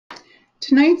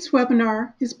Tonight's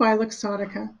webinar is by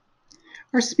Luxottica.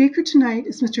 Our speaker tonight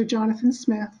is Mr. Jonathan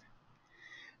Smith.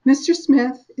 Mr.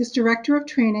 Smith is Director of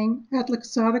Training at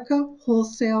Luxottica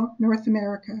Wholesale North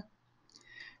America.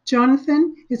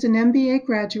 Jonathan is an MBA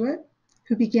graduate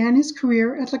who began his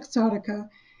career at Luxottica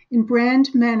in brand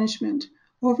management,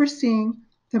 overseeing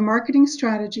the marketing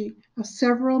strategy of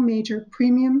several major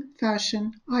premium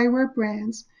fashion eyewear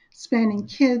brands spanning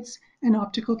kids and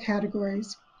optical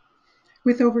categories.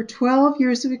 With over 12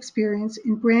 years of experience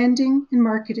in branding and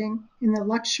marketing in the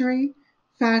luxury,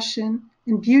 fashion,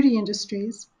 and beauty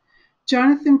industries,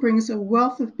 Jonathan brings a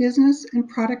wealth of business and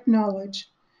product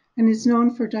knowledge and is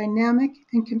known for dynamic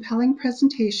and compelling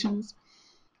presentations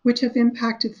which have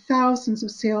impacted thousands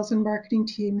of sales and marketing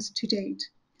teams to date.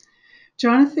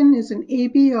 Jonathan is an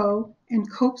ABO and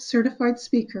COPE certified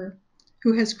speaker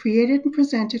who has created and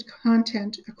presented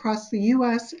content across the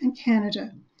US and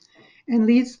Canada, and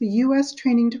leads the U.S.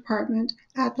 training department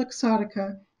at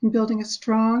Luxottica in building a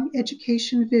strong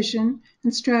education vision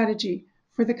and strategy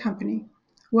for the company.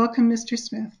 Welcome, Mr.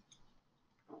 Smith.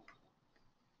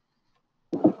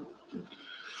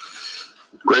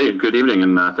 Great, good evening,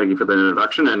 and thank you for the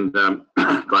introduction, and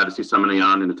glad to see so many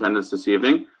on in attendance this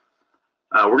evening.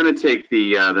 We're going to take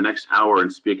the next hour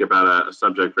and speak about a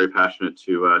subject very passionate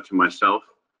to myself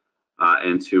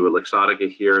and to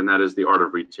Luxottica here, and that is the art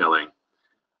of retailing.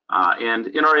 And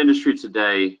in our industry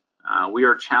today, we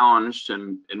are challenged,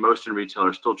 and most in retail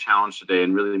are still challenged today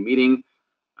in really meeting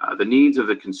the needs of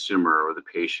the consumer or the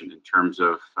patient in terms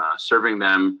of serving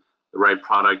them the right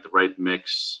product, the right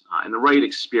mix, and the right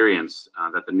experience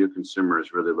that the new consumer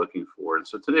is really looking for. And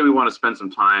so today we want to spend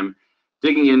some time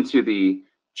digging into the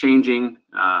changing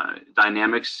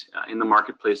dynamics in the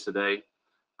marketplace today,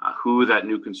 who that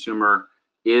new consumer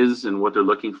is and what they're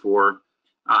looking for,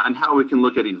 and how we can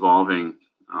look at evolving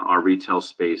our retail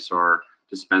space, our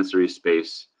dispensary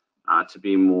space, to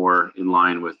be more in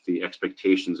line with the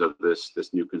expectations of this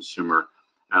new consumer.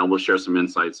 And we'll share some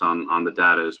insights on the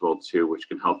data as well too, which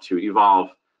can help to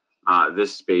evolve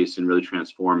this space and really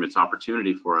transform its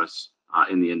opportunity for us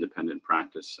in the independent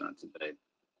practice today.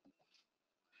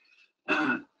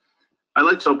 I'd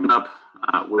like to open up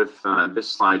with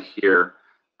this slide here,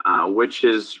 which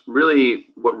is really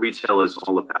what retail is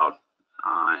all about.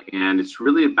 And it's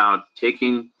really about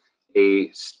taking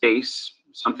a space,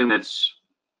 something that's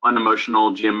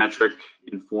unemotional, geometric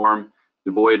in form,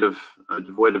 devoid of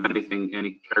anything,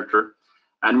 any character,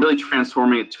 and really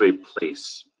transforming it to a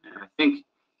place. And I think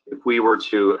if we were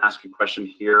to ask a question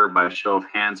here by a show of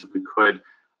hands, if we could,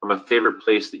 of a favorite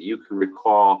place that you can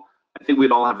recall, I think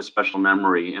we'd all have a special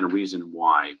memory and a reason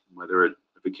why, whether it's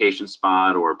a vacation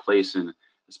spot or a place in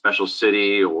a special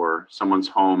city or someone's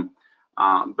home.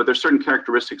 But there's certain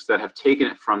characteristics that have taken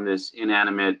it from this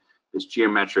inanimate, this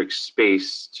geometric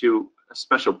space to a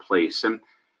special place. And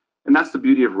that's the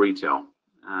beauty of retail.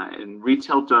 And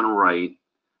retail done right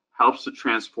helps to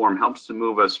transform, helps to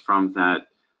move us from that,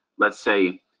 let's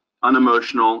say,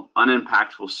 unemotional,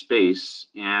 unimpactful space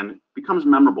and becomes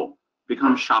memorable,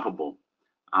 becomes shoppable.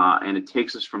 And it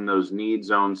takes us from those need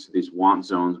zones to these want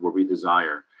zones where we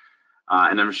desire.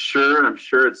 And I'm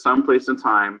sure at some place in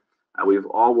time, we've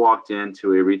all walked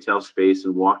into a retail space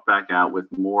and walked back out with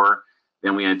more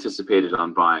than we anticipated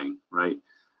on buying, right?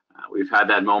 We've had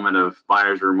that moment of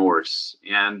buyer's remorse.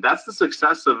 And that's the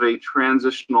success of a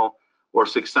transitional or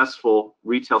successful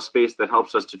retail space that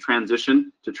helps us to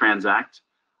transition, to transact,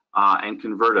 and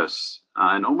convert us,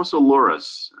 and almost allure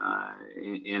us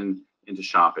into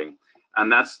shopping.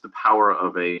 And that's the power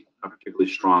of a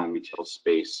particularly strong retail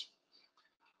space.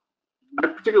 I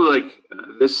particularly like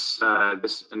this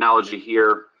analogy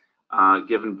here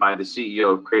given by the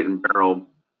CEO of Crate and Barrel.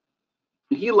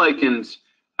 He likened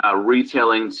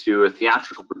retailing to a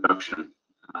theatrical production,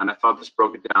 and I thought this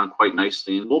broke it down quite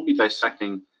nicely. And we'll be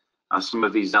dissecting some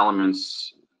of these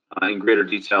elements in greater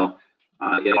detail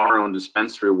in our own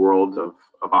dispensary world of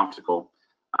optical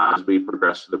as we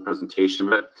progress through the presentation.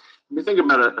 But when we think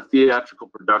about a theatrical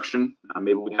production,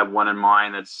 maybe we have one in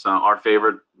mind that's our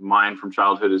favorite. Mine from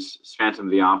childhood is Phantom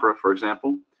of the Opera, for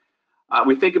example.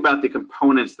 We think about the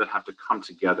components that have to come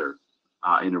together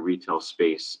in a retail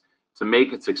space to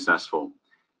make it successful.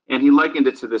 And he likened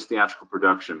it to this theatrical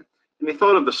production. And he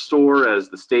thought of the store as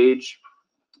the stage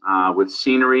with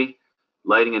scenery,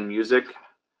 lighting, and music.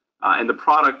 And the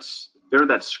products, they're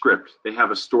that script. They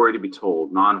have a story to be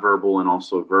told, nonverbal and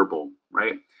also verbal,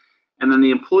 right? And then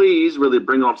the employees really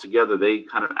bring it all together. They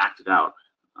kind of act it out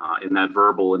in that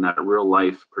verbal, in that real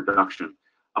life production.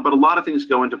 But a lot of things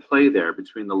go into play there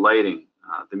between the lighting,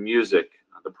 the music,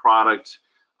 the product,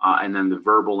 and then the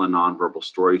verbal and nonverbal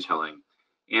storytelling.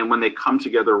 And when they come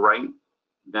together right,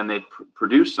 then they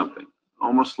produce something,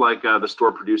 almost like the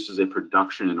store produces a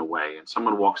production in a way, and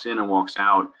someone walks in and walks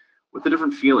out with a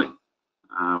different feeling,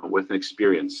 with an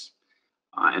experience.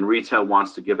 And retail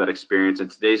wants to give that experience,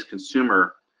 and today's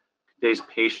consumer, today's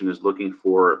patient is looking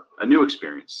for a new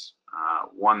experience,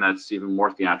 one that's even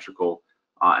more theatrical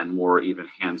and more even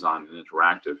hands-on and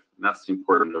interactive. And that's the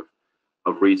importance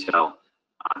of retail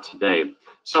today.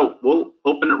 So we'll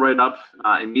open it right up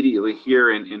immediately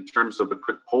here in terms of a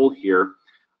quick poll here,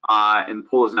 and the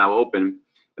poll is now open.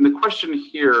 And the question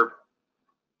here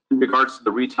in regards to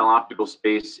the retail optical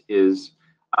space is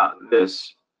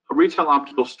this. A retail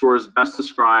optical store is best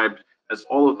described as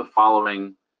all of the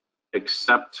following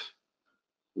except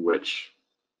which?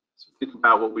 So think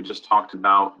about what we just talked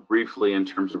about briefly in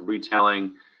terms of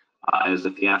retailing as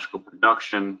a theatrical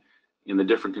production in the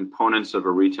different components of a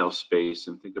retail space,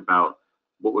 and think about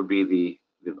what would be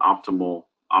the optimal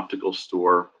optical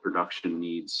store production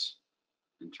needs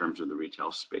in terms of the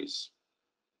retail space.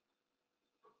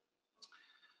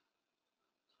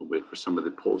 We'll wait for some of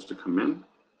the polls to come in.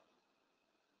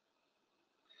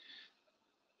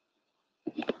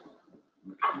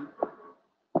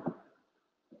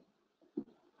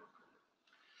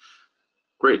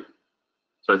 Great.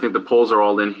 So I think the polls are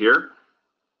all in here.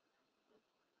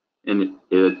 And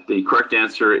the correct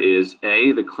answer is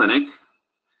A, the clinic,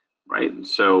 right?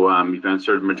 So you've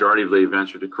answered, majority of you have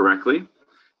answered it correctly.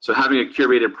 So having a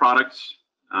curated product,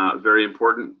 very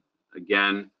important.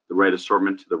 Again, the right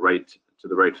assortment to the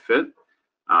right fit.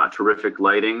 Terrific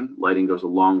lighting. Lighting goes a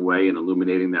long way in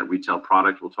illuminating that retail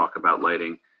product. We'll talk about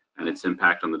lighting and its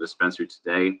impact on the dispensary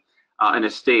today. And a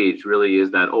stage really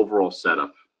is that overall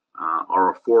setup.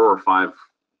 Our 4 or 5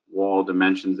 wall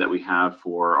dimensions that we have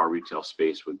for our retail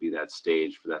space would be that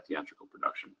stage for that theatrical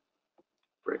production.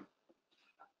 Great.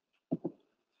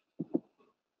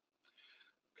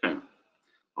 Okay.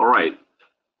 All right.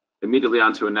 Immediately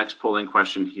on to a next polling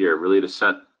question here, really to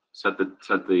set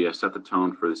the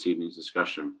tone for this evening's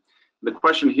discussion. The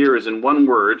question here is in one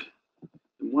word,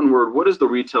 what is the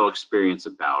retail experience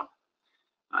about?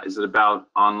 Is it about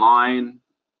online?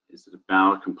 Is it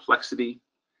about complexity?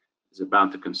 Is it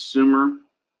about the consumer?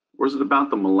 Or is it about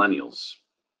the millennials?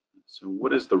 So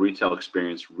what is the retail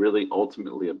experience really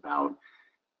ultimately about?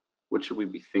 What should we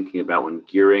be thinking about when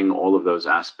gearing all of those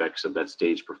aspects of that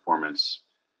stage performance?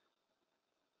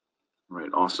 All right,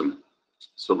 awesome.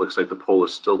 So it looks like the poll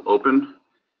is still open.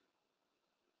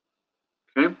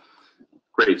 Okay,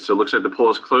 great. So it looks like the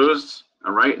poll is closed.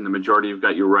 All right, and the majority you've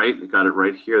got you right. You got it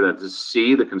right here. That is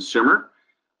C, the consumer.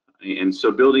 And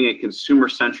so building a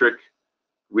consumer-centric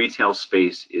retail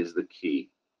space is the key,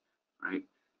 right?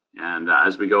 And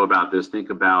as we go about this, think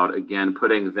about, again,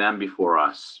 putting them before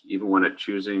us, even when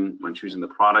choosing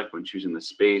the product, when choosing the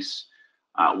space.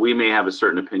 We may have a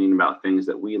certain opinion about things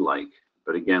that we like,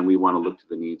 but again, we want to look to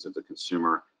the needs of the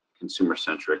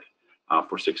consumer-centric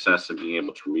for success and being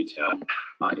able to retail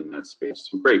in that space.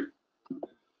 So great.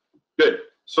 Good.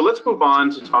 So let's move on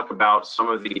to talk about some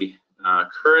of the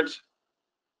current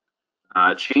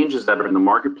changes that are in the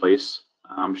marketplace.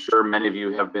 I'm sure many of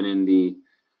you have been in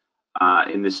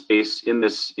this space, in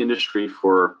this industry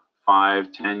for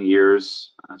 5, 10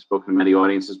 years. I've spoken to many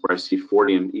audiences where I see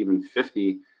 40 and even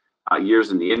 50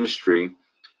 years in the industry.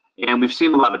 And we've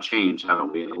seen a lot of change,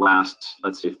 haven't we, in the last,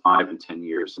 let's say, 5 and 10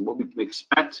 years. And what we can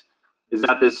expect is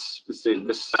that this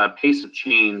pace of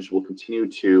change will continue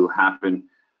to happen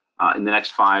in the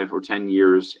next 5 or 10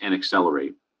 years and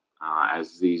accelerate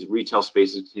as these retail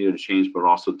spaces continue to change, but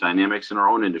also dynamics in our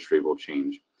own industry will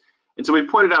change. And so we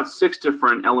pointed out 6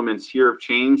 different elements here of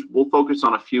change. We'll focus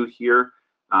on a few here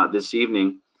this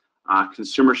evening.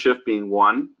 Consumer shift being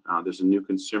one. There's a new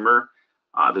consumer.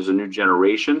 There's a new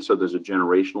generation, so there's a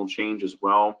generational change as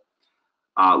well.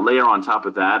 Layer on top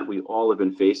of that, we all have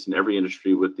been faced in every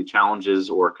industry with the challenges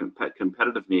or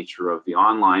competitive nature of the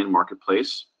online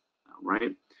marketplace,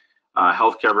 right?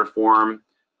 Healthcare reform,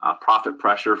 profit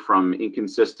pressure from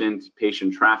inconsistent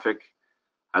patient traffic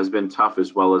has been tough,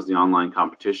 as well as the online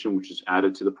competition, which is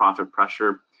added to the profit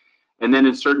pressure. And then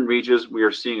in certain regions, we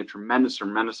are seeing a tremendous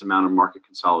amount of market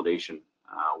consolidation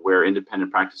where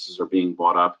independent practices are being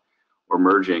bought up or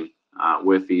merging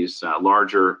with these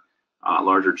larger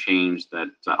chains that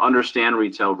understand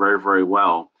retail very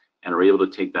well and are able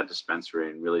to take that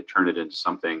dispensary and really turn it into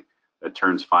something that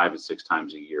turns 5 and 6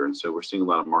 times a year. And so we're seeing a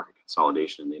lot of market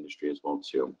consolidation in the industry as well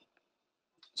too.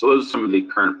 So those are some of the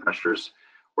current pressures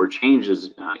or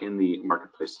changes in the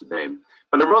marketplace today.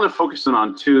 But I'm really focusing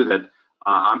on 2 that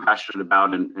I'm passionate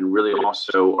about and really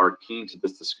also are keen to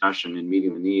this discussion in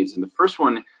meeting the needs. And the first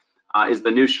one is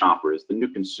the new shopper, is the new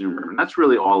consumer. And that's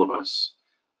really all of us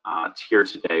here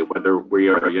today, whether we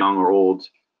are young or old,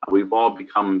 we've all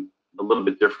become a little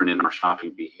bit different in our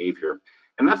shopping behavior.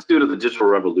 And that's due to the digital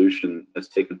revolution that's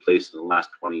taken place in the last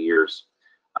 20 years.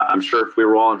 I'm sure if we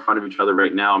were all in front of each other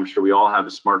right now, I'm sure we all have a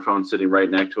smartphone sitting right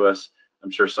next to us.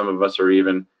 I'm sure some of us are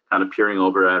even kind of peering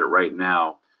over at it right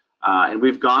now. And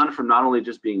we've gone from not only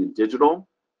just being digital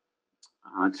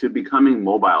to becoming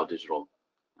mobile digital.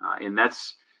 And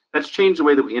that's changed the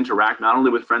way that we interact, not only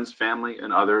with friends, family,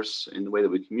 and others, in the way that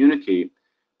we communicate,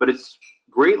 but it's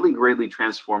greatly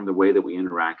transformed the way that we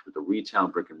interact with the retail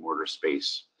brick and mortar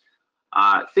space.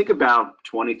 Think about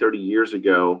 20, 30 years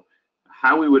ago,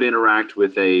 how we would interact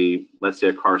with let's say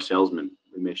a car salesman.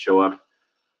 We may show up,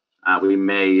 we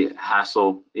may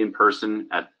hassle in person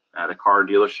at a car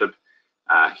dealership.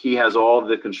 He has all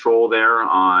the control there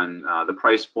on the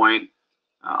price point,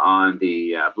 on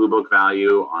the Blue Book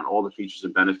value, on all the features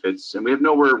and benefits, and we have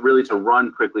nowhere really to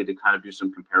run quickly to kind of do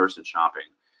some comparison shopping.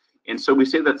 And so we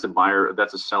say that's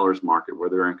a seller's market where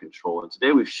they're in control. And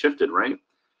today we've shifted, right?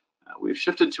 We've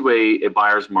shifted to a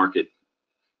buyer's market.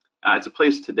 It's a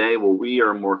place today where we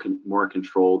are more in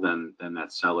control than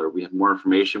that seller. We have more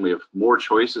information, we have more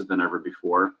choices than ever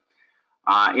before,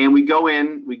 and we go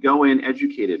in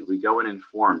educated, we go in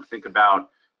informed. Think about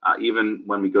even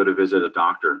when we go to visit a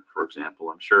doctor, for example.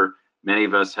 I'm sure many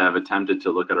of us have attempted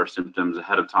to look at our symptoms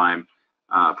ahead of time,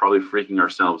 probably freaking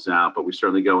ourselves out, but we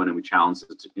certainly go in and we challenge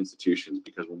the institutions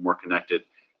because we're more connected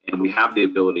and we have the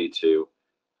ability to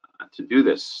do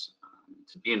this,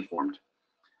 to be informed.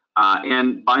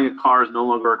 And buying a car is no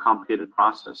longer a complicated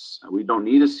process. We don't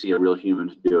need to see a real human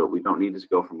to do it. We don't need to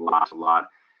go from lot to lot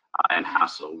and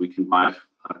hassle. We can buy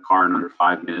a car in under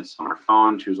 5 minutes on our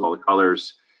phone, choose all the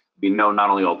colors. We know not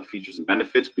only all the features and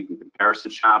benefits, we can comparison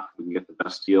shop, we can get the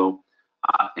best deal,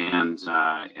 and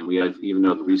we even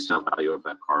know the resale value of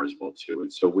that car as well too.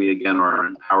 And so we again are an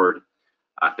empowered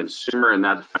consumer, and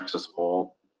that affects us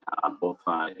all, both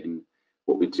in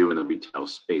what we do in the retail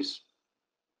space.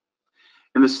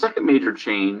 And the second major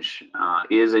change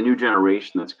is a new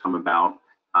generation that's come about,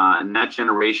 and that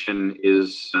generation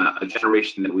is a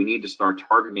generation that we need to start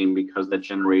targeting, because that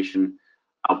generation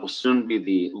will soon be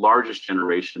the largest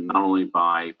generation, not only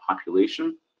by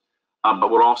population, but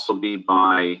will also be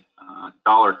by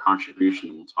dollar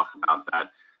contribution. We'll talk about that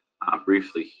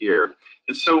briefly here.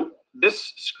 And so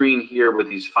this screen here with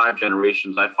these 5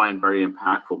 generations I find very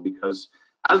impactful, because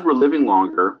as we're living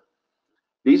longer,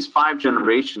 these 5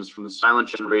 generations, from the silent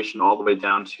generation all the way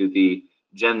down to the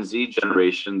Gen Z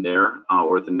generation there,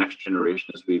 or the next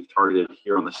generation as we've targeted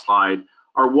here on the slide,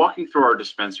 are walking through our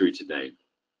dispensary today.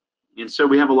 And so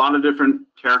we have a lot of different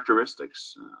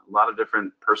characteristics, a lot of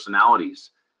different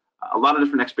personalities, a lot of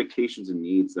different expectations and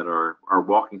needs that are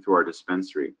walking through our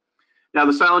dispensary. Now,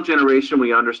 the silent generation,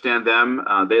 we understand them.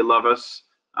 They love us.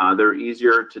 They're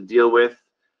easier to deal with,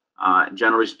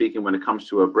 generally speaking, when it comes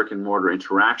to a brick and mortar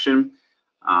interaction.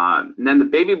 And then the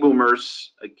baby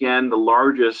boomers, again, the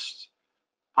largest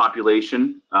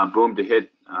population, boom to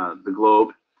hit the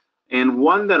globe, and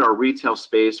one that our retail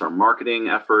space, our marketing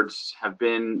efforts have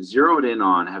been zeroed in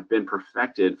on, have been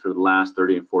perfected for the last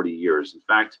 30 and 40 years. In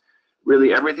fact,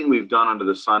 really everything we've done under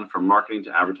the sun, from marketing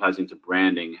to advertising to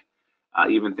branding,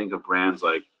 even think of brands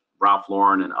like Ralph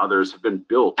Lauren and others, have been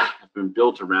built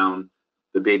around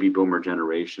the baby boomer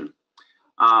generation.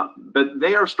 But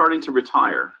they are starting to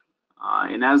retire.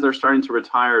 And as they're starting to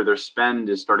retire, their spend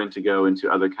is starting to go into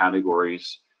other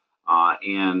categories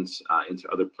and into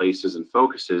other places and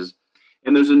focuses.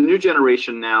 And there's a new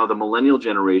generation now, the millennial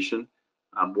generation,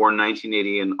 born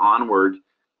 1980 and onward,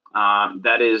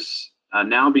 that is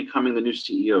now becoming the new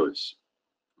CEOs,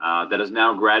 that is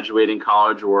now graduating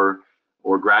college or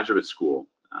graduate school,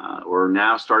 or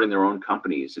now starting their own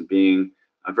companies and being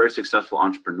very successful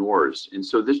entrepreneurs. And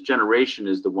so this generation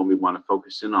is the one we want to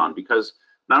focus in on, because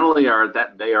not only are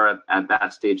they at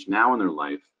that stage now in their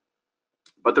life,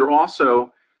 but they're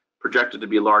also projected to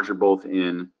be larger both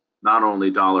in not only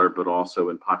dollar but also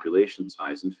in population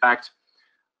size. In fact,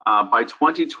 by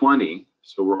 2020,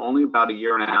 so we're only about a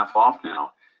year and a half off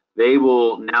now, they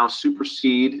will now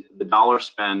supersede the dollar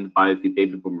spend by the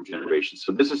baby boomer generation.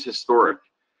 So this is historic.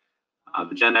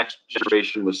 The Gen X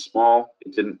generation was small.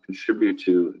 It didn't contribute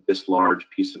to this large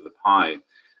piece of the pie.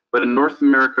 But in North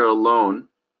America alone,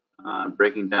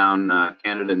 breaking down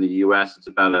Canada and the US, it's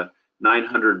about a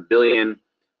 $900 billion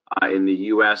in the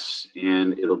US,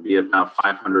 and it'll be about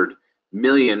 $500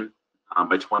 million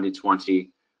by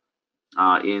 2020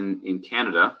 in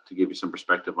Canada. To give you some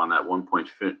perspective on that,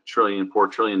 $4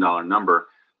 trillion number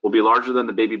will be larger than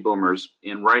the baby boomers,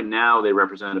 and right now they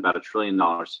represent about $1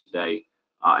 trillion today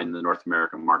in the North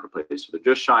American marketplace. So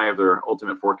they're just shy of their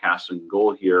ultimate forecast and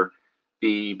goal here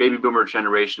the baby boomer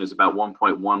generation is about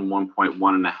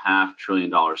 $1.1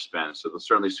 trillion spent. So they'll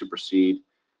certainly supersede,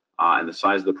 and the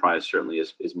size of the prize certainly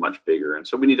is much bigger. And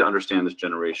so we need to understand this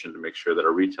generation to make sure that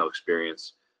our retail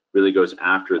experience really goes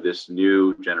after this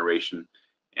new generation,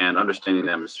 and understanding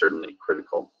them is certainly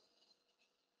critical.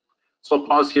 So I'll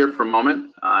pause here for a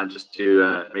moment just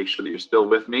to make sure that you're still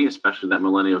with me, especially that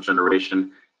millennial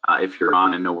generation. If you're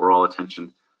on, I know we're all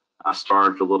attention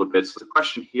starved a little bit. So the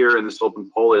question here in this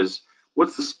open poll is,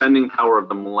 what's the spending power of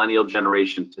the millennial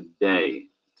generation today?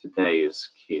 Today is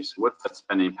key. So what's that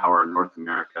spending power in North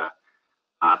America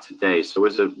today? So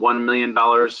is it $1 million,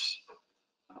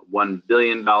 $1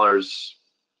 billion,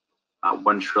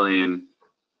 $1 trillion,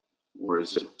 or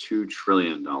is it $2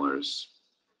 trillion?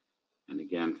 And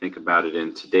again, think about it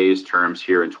in today's terms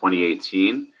here in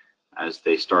 2018, as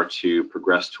they start to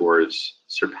progress towards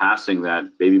surpassing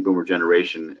that baby boomer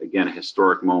generation. Again, a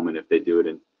historic moment if they do it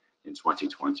in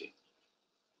 2020.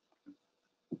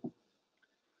 All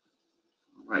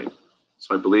right,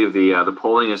 so I believe the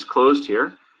polling is closed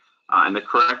here. And the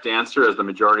correct answer, as the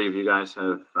majority of you guys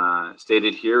have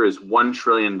stated here, is $1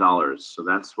 trillion. So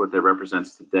that's what that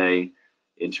represents today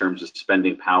in terms of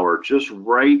spending power, just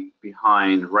right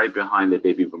behind the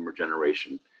baby boomer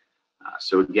generation.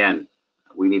 So again,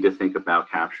 we need to think about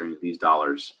capturing these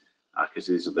dollars because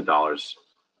these are the dollars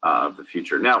of the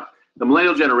future. Now, the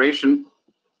millennial generation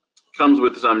comes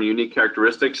with some unique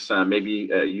characteristics. Maybe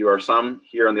you are some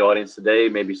here in the audience today.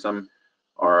 Maybe some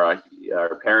are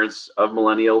parents of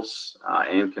millennials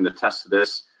and can attest to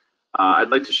this. I'd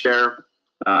like to share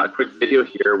a quick video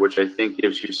here, which I think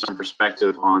gives you some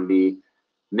perspective on the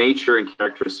nature and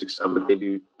characteristics of the of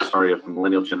the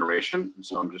millennial generation.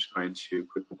 So I'm just going to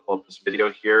quickly pull up this video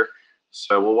here.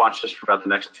 So we'll watch this for about the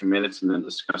next 2 minutes and then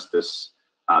discuss this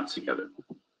together.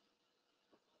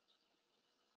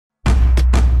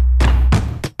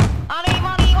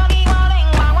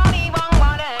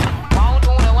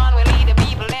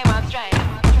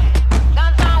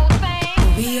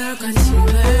 We are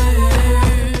consumers.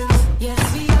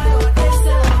 Yes, we are what they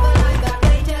sell, but like that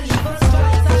they tell you us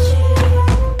twice a share.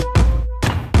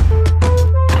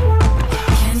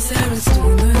 Cancer is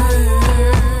tumor.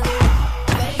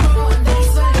 They grow and they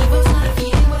swell, leave us not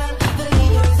feeling well. The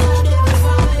leaders are devils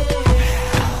from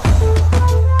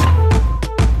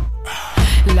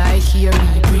it. Like here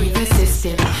we breathe a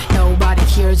system. Nobody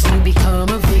cares, you become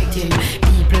a victim.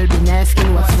 People been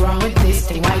asking what's wrong with this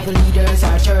thing. Why the leaders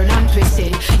are turned and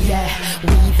twisted. Yeah, we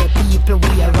the people,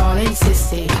 we are all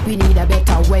insisting. We need a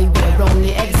better way, we're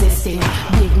only existing.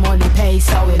 Big money pay,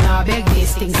 so we not beg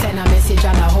this thing. Send a message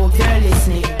and I hope they're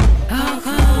listening. How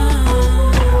come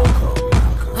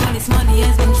all this money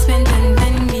has been spent and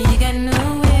then we get nowhere?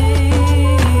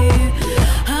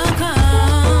 How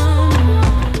come?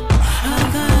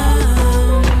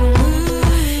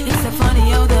 It's so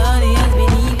funny how the honey has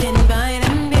been eaten by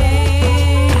them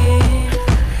days.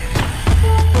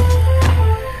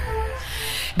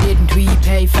 Didn't we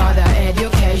pay for the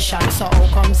education? So how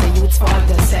comes the youths for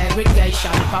the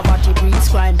segregation? Poverty breeds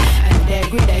crime and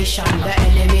degradation, the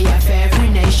enemy of every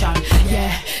nation.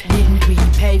 Yeah, didn't we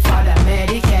pay for the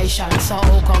medication? So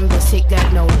how come the sick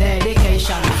get no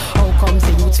dedication? How comes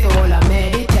the youths for all a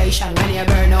meditation when you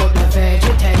burn out the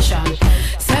vegetation?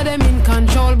 Say them in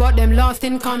control but them lost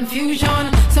in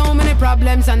confusion. So many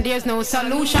problems and there's no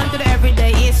solution to the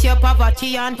everyday issue,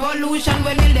 poverty and pollution.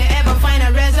 When will they ever find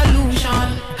a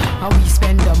resolution? How we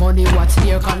spend the money, what's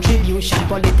their contribution?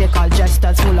 Political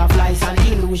gestures full of lies and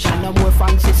illusion. No more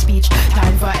fancy speech,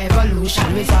 time for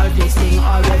evolution. Resolve this thing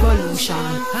or revolution.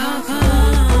 How come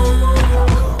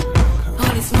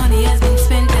all this money has been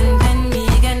spent and then we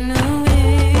get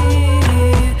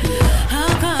nowhere? How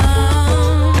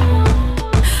come?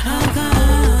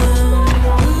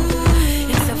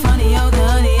 It's so funny how the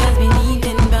honey has been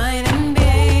eaten by them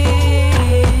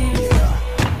babes.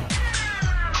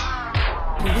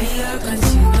 We are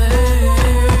consumers.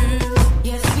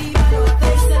 Yes, we buy what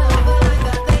they sell, but like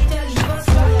that they tell you us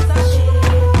twice a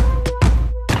share.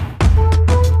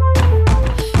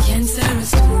 Cancer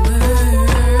is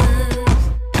tumors.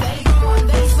 They grow and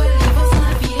they swell, leave us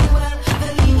not feeling well. The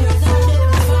leaders are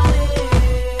devils from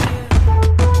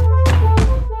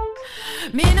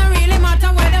it. Me no really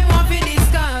matter what them want to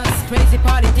discuss. Crazy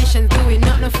politicians doing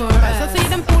nothing for us. I see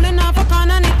them pulling off a con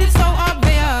and it is so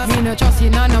obvious. Me no trust you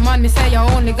none, no man, me say you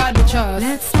only got the trust.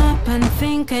 Let's stop and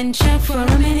think and check for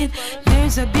a minute.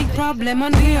 There's a big problem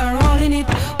and we are all in it.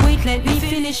 Wait, let me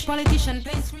finish. Politician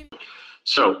plays.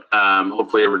 So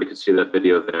hopefully everybody can see that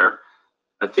video there.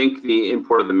 I think the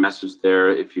import of the message there,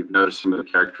 if you've noticed some of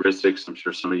the characteristics, I'm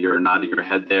sure some of you are nodding your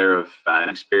head there of an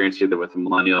experience either with a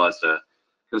millennial as a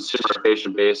consumer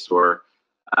patient base or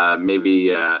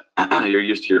maybe you're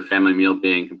used to your family meal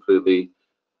being completely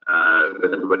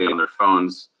with everybody on their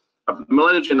phones. The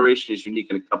millennial generation is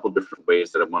unique in a couple different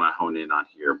ways that I want to hone in on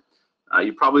here.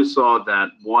 You probably saw that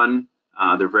one,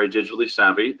 they're very digitally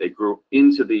savvy. They grew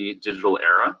into the digital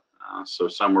era. So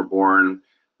some were born,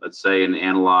 let's say, in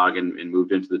analog and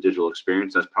moved into the digital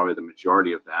experience. That's probably the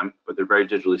majority of them, but they're very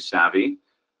digitally savvy,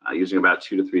 using about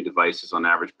 2 to 3 devices on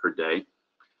average per day.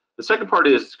 The second part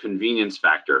is convenience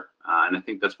factor, and I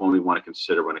think that's one we want to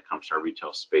consider when it comes to our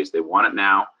retail space. They want it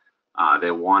now.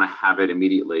 They want to have it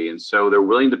immediately, and so they're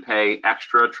willing to pay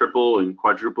extra, triple, and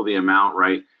quadruple the amount,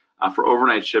 right, for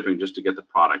overnight shipping just to get the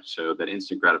product. So that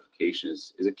instant gratification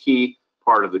is a key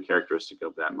part of the characteristic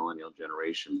of that millennial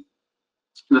generation.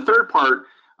 And the third part,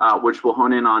 which we'll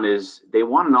hone in on, is they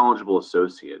want a knowledgeable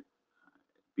associate,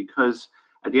 because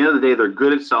at the end of the day, they're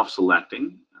good at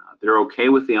self-selecting. They're okay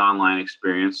with the online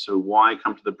experience, so why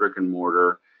come to the brick and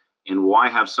mortar, and why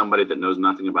have somebody that knows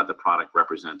nothing about the product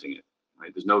representing it,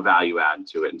 right? There's no value add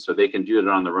to it, and so they can do it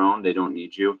on their own. They don't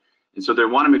need you, and so they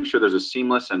want to make sure there's a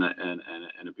seamless and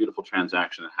a beautiful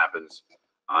transaction that happens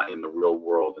in the real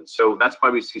world. And so that's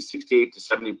why we see 68 to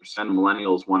 70% of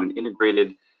millennials want an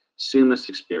integrated, seamless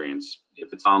experience.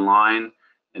 If it's online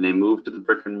and they move to the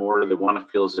brick and mortar, they want to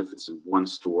feel as if it's in one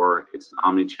store. It's an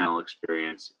omni-channel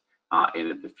experience.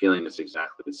 And the feeling is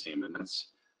exactly the same, and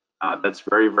that's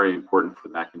very, very important for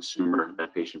that consumer,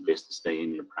 that patient base, to stay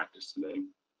in your practice today.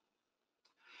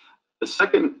 The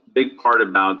second big part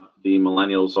about the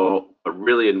millennials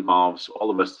really involves all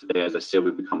of us today. As I said,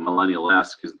 we've become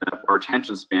millennial-esque, is that our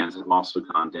attention spans have also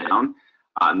gone down,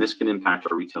 and this can impact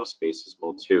our retail space as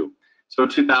well too. So in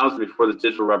 2000, before the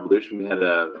digital revolution, we had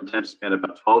an attention span of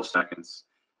about 12 seconds.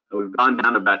 And we've gone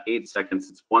down to about 8 seconds.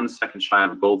 It's 1 second shy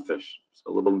of a goldfish.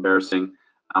 So a little embarrassing.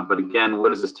 But again,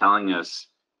 what is this telling us?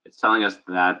 It's telling us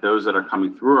that those that are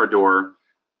coming through our door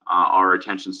are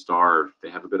attention starved. They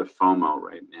have a bit of FOMO,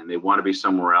 right? And they want to be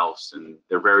somewhere else. And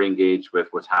they're very engaged with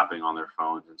what's happening on their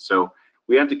phones. And so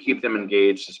we have to keep them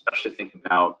engaged, especially thinking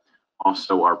about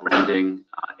also our branding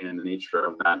and the nature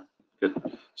of that.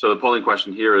 Good. So the polling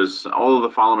question here is, all of the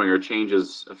following are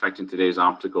changes affecting today's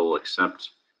optical,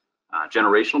 except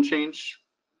generational change,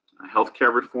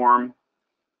 healthcare reform,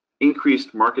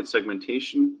 increased market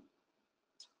segmentation,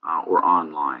 or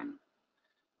online.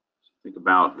 So think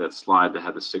about that slide that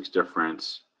had the 6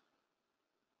 different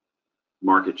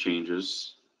market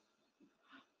changes.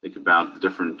 Think about the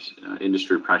different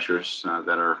industry pressures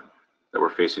that we're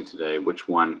facing today. Which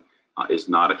one is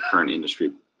not a current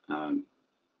industry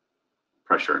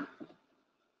pressure?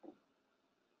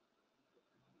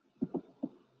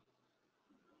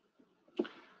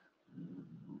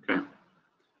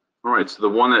 All right, so the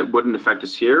one that wouldn't affect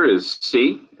us here is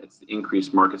C. It's the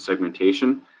increased market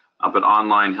segmentation. But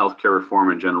online, healthcare reform,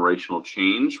 and generational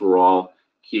change were all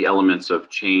key elements of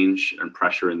change and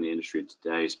pressure in the industry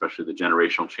today, especially the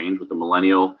generational change with the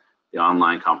millennial, the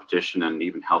online competition, and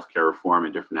even healthcare reform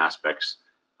in different aspects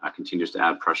continues to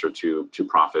add pressure to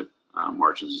profit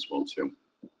margins as well too.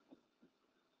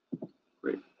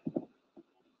 Great.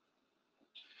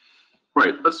 All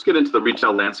right, let's get into the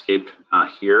retail landscape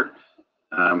here.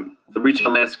 The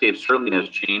retail landscape certainly has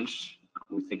changed.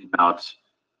 When we think about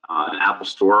an Apple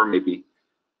store, maybe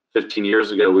 15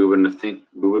 years ago, we wouldn't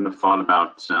have thought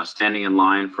about standing in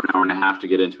line for an hour and a half to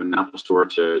get into an Apple store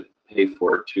to pay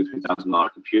for a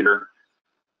 $2,000-$3,000 computer.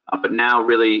 But now,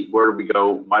 really, where do we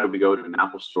go? Why do we go to an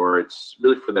Apple store? It's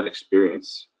really for that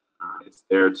experience. It's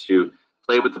there to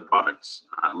play with the products,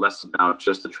 less about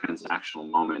just the transactional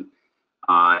moment.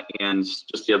 And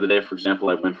just the other day, for example,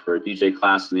 I went for a DJ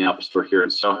class in the Apple store here in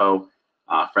Soho.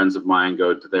 Friends of mine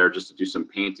go to there just to do some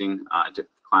painting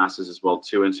classes as well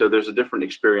too. And so there's a different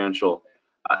experiential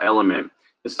element.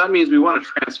 And so that means we want to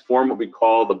transform what we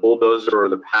call the bulldozer or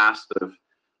the past of,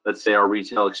 let's say, our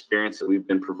retail experience that we've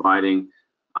been providing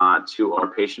to our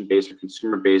patient base or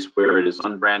consumer base, where it is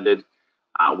unbranded,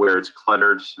 where it's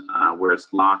cluttered, where it's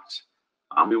locked.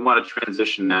 We want to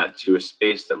transition that to a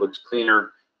space that looks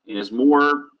cleaner and is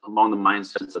more along the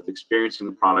mindsets of experiencing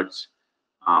the products.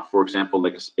 For example,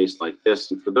 like a space like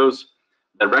this. And for those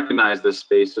that recognize this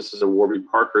space, this is a Warby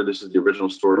Parker. This is the original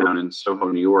store down in Soho,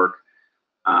 New York.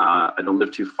 I don't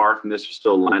live too far from this. There's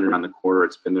still a line around the corner.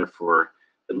 It's been there for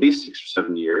at least 6 or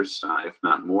 7 years, if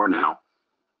not more now.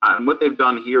 And what they've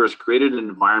done here is created an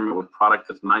environment with product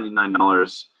that's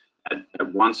 $99.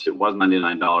 At once it was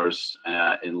 $99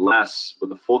 and less,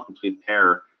 with a full complete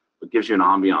pair. It gives you an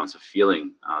ambiance, a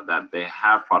feeling that they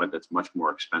have product that's much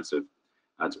more expensive.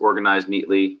 It's organized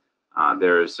neatly.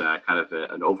 There's kind of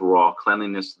an overall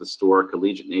cleanliness to the store,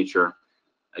 collegiate nature.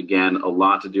 Again, a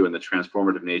lot to do in the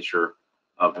transformative nature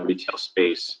of the retail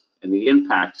space and the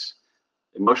impact,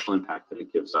 emotional impact that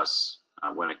it gives us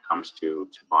when it comes to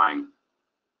buying.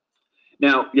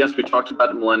 Now, yes, we talked about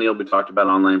the millennial, we talked about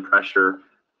online pressure.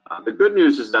 The good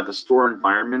news is that the store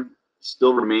environment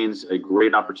still remains a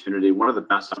great opportunity, one of the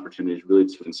best opportunities really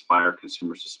to inspire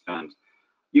consumers to spend.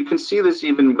 You can see this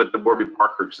even with the Warby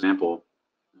Parker example,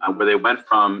 where they went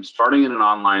from starting in an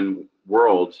online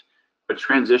world, but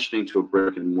transitioning to a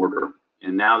brick and mortar.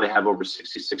 And now they have over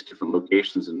 66 different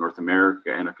locations in North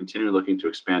America and are continuing looking to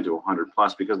expand to 100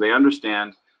 plus because they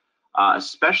understand,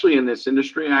 especially in this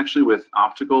industry, actually with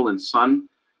optical and sun,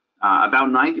 about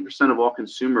 90% of all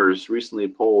consumers recently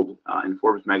polled in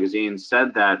Forbes magazine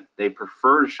said that they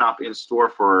prefer to shop in store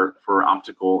for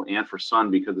optical and for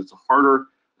sun because it's a harder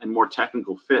and more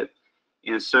technical fit.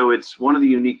 And so it's one of the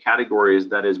unique categories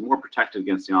that is more protected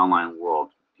against the online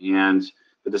world. And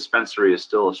the dispensary is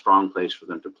still a strong place for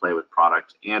them to play with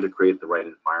product and to create the right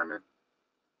environment.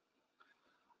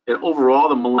 And overall,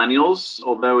 the millennials,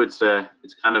 although it's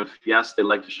kind of, yes, they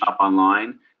like to shop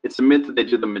online, it's a myth that they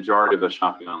do the majority of their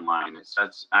shopping online.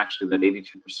 That's actually that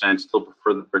 82% still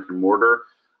prefer the brick and mortar.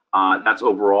 That's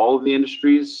overall of the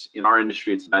industries. In our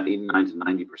industry, it's about 89 to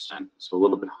 90%, so a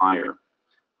little bit higher.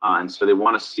 And so they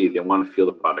want to see, they want to feel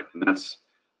the product, and that's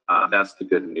the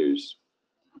good news.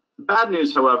 The bad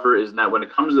news, however, is that when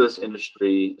it comes to this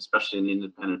industry, especially in the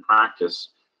independent practice,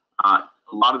 a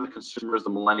lot of the consumers, the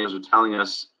millennials, are telling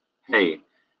us, hey,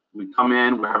 we come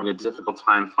in, we're having a difficult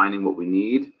time finding what we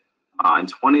need. And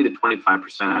 20 to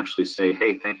 25% actually say,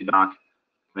 hey, thank you, doc,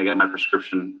 can I get my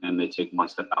prescription? And they take one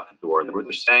step out the door. And what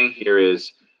they're saying here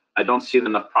is, I don't see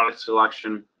enough product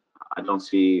selection. I don't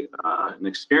see an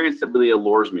experience that really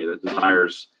allures me, that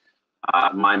desires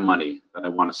my money that I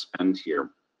want to spend here.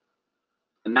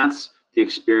 And that's the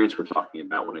experience we're talking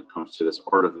about when it comes to this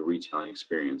art of the retailing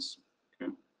experience.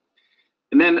 Okay?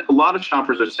 And then a lot of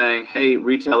shoppers are saying, hey,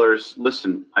 retailers,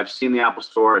 listen, I've seen the Apple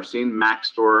Store, I've seen Mac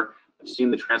Store, I've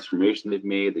seen the transformation they've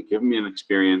made, they've given me an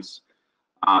experience.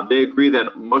 They agree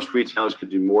that most retailers could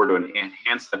do more to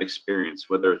enhance that experience,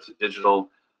 whether it's a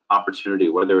digital opportunity,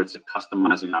 whether it's a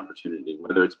customizing opportunity,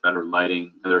 whether it's better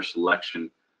lighting, better selection,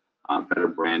 better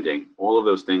branding. All of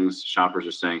those things, shoppers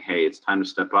are saying, hey, it's time to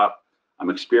step up. I'm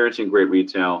experiencing great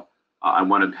retail. I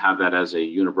want to have that as a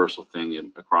universal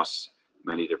thing across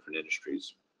many different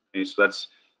industries. Okay, so that's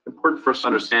important for us to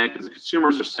understand because the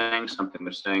consumers are saying something.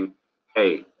 They're saying,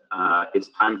 hey, it's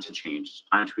time to change. It's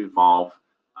time to evolve.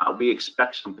 We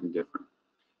expect something different.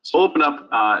 So I'll open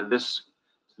up this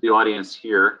to the audience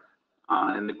here.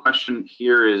 And the question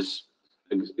here is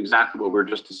exactly what we were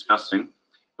just discussing.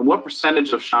 And what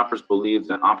percentage of shoppers believe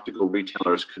that optical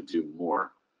retailers could do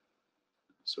more?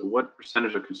 So what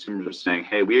percentage of consumers are saying,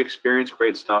 hey, we experience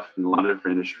great stuff in a lot of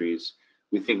different industries.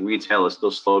 We think retail is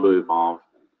still slow to evolve.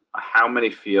 How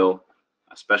many feel,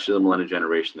 especially the millennial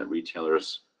generation, that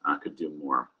retailers could do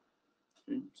more?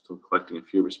 Okay, still collecting a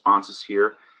few responses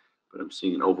here, but I'm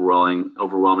seeing an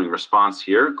overwhelming response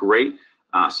here. Great.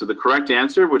 So the correct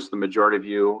answer, which the majority of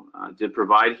you did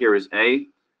provide here, is A,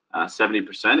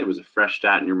 70%. It was a fresh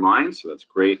stat in your mind, so that's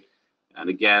great. And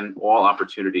again, all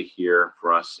opportunity here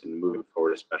for us in moving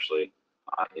forward, especially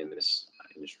in this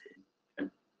industry. Okay.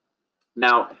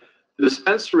 Now, the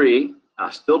dispensary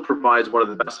still provides one of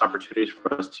the best opportunities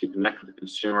for us to connect with the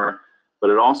consumer, but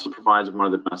it also provides one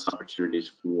of the best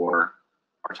opportunities for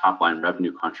our top line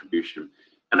revenue contribution.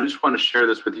 And I just want to share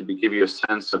this with you to give you a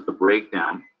sense of the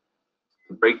breakdown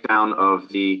of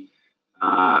the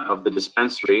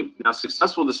dispensary. Now,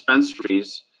 successful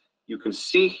dispensaries, you can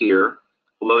see here,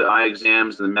 below the eye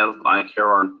exams and the medical eye care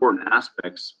are important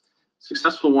aspects.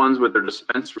 Successful ones with their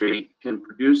dispensary can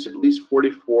produce at least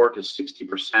 44 to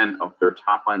 60% of their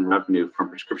top line revenue from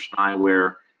prescription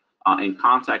eyewear and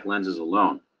contact lenses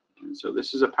alone. And so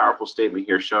this is a powerful statement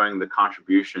here showing the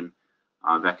contribution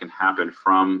that can happen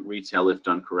from retail if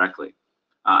done correctly.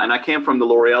 And I came from the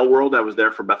L'Oreal world. I was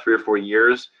there for about 3 or 4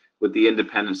 years with the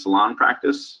independent salon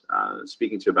practice,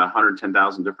 speaking to about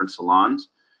 110,000 different salons.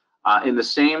 In the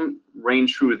same reign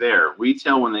true there,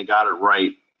 retail, when they got it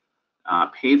right,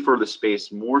 paid for the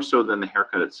space more so than the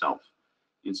haircut itself.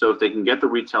 And so if they can get the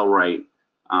retail right,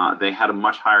 they had a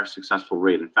much higher successful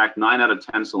rate. In fact, 9 out of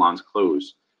 10 salons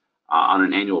close on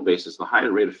an annual basis, the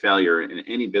higher rate of failure in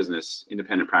any business,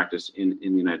 independent practice in the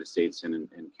United States and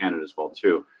in Canada as well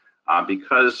too,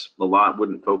 because the law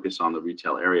wouldn't focus on the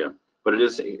retail area. But it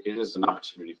is an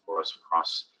opportunity for us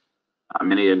across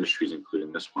many industries,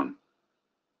 including this one.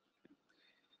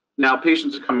 Now,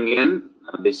 patients are coming in,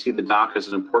 they see the doc as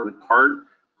an important part,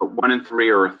 but 1 in 3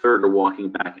 or a third are walking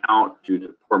back out due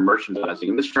to poor merchandising.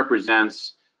 And this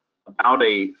represents about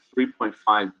a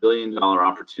 $3.5 billion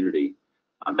opportunity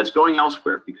that's going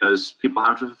elsewhere because people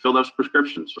have to fulfill those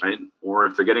prescriptions, right? Or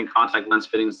if they're getting contact lens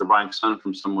fittings, they're buying some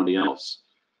from somebody else.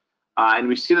 And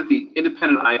we see that the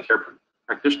independent eye care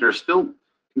practitioner is still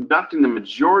conducting the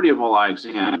majority of all eye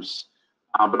exams,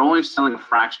 but only selling a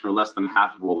fraction or less than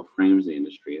half of all the frames in the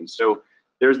industry. And so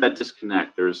there's that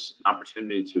disconnect. There's an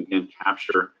opportunity to, again,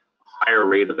 capture a higher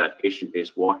rate of that patient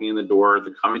base walking in the door,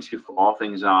 they're coming to you for all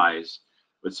things eyes,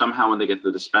 but somehow when they get to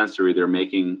the dispensary, they're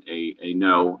making a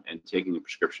no and taking a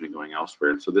prescription and going elsewhere.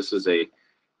 And so this is an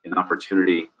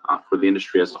opportunity for the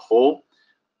industry as a whole,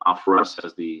 for us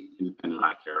as the independent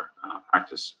eye care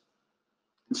practice.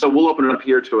 And so we'll open it up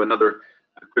here to another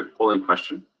quick polling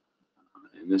question.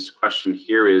 And this question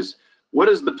here is, what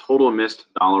is the total missed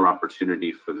dollar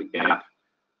opportunity for the gap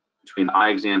between eye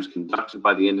exams conducted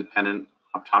by the independent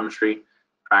optometry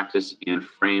practice and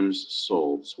frames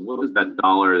sold? So what is that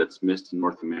dollar that's missed in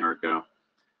North America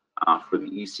for the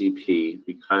ECP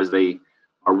because they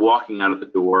are walking out of the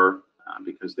door,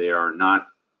 because they are not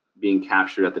being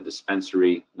captured at the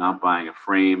dispensary, not buying a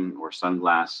frame or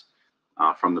sunglass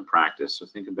from the practice? So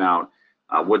think about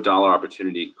what dollar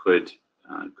opportunity could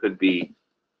be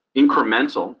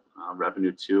incremental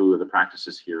revenue to the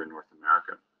practices here in North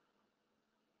America.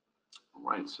 All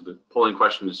right, so the polling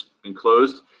question has been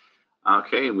closed.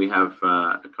 Okay, and we have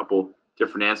a couple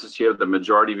different answers here. The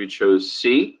majority of you chose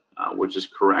C, which is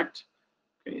correct.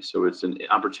 Okay, so it's an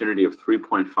opportunity of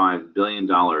 $3.5 billion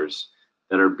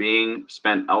that are being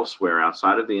spent elsewhere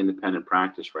outside of the independent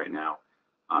practice right now,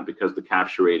 because the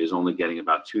capture rate is only getting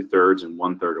about 2/3 and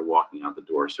 1/3 are walking out the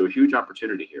door. So a huge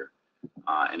opportunity here.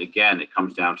 And again, it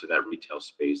comes down to that retail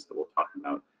space that we'll talk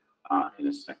about in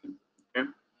a second. Okay.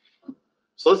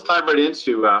 So let's dive right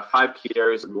into 5 key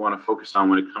areas that we want to focus on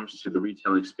when it comes to the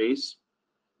retailing space.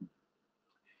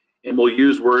 And we'll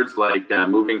use words like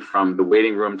moving from the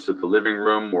waiting room to the living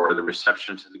room or the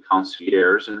reception to the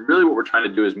concierge. And really what we're trying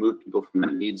to do is move people from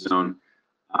that need zone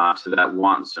to that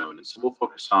want zone. And so we'll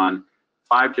focus on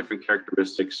 5 different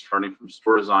characteristics, starting from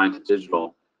store design to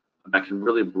digital, that can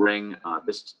really bring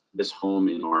this home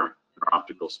in our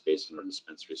optical space and our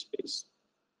dispensary space.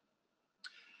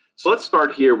 So let's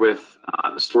start here with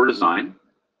the store design,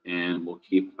 and we'll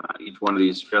keep each one of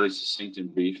these fairly succinct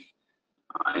and brief,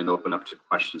 and open up to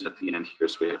questions at the end here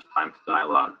so we have time for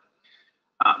dialogue.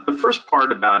 The first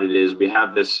part about it is we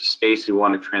have this space we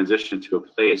want to transition to a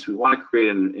place. We want to create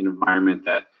an environment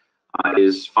that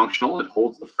is functional, it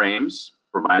holds the frames,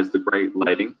 provides the great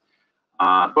lighting,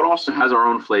 but also has our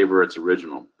own flavor, it's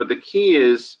original. But the key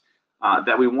is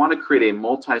that we want to create a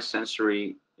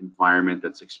multi-sensory environment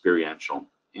that's experiential.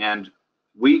 And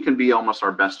we can be almost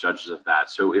our best judges of that.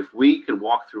 So if we could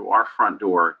walk through our front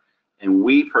door and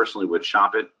we personally would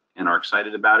shop it and are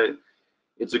excited about it,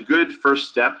 it's a good first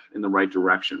step in the right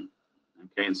direction.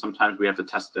 Okay, and sometimes we have to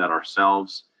test it out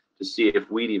ourselves to see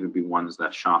if we'd even be ones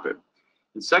that shop it.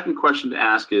 The second question to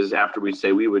ask is, after we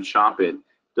say we would shop it,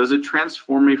 does it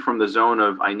transform me from the zone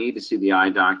of I need to see the eye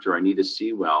doctor, I need to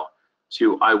see well,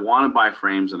 to I want to buy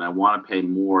frames and I want to pay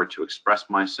more to express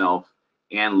myself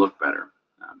and look better?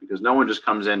 Because no one just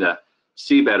comes in to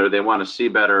see better, they want to see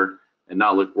better and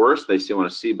not look worse. They still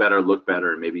want to see better, look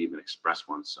better, and maybe even express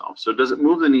oneself. So does it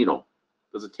move the needle?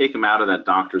 Does it take them out of that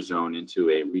doctor zone into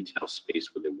a retail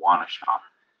space where they want to shop?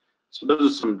 So those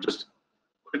are some just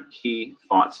quick key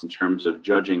thoughts in terms of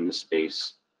judging the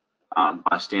space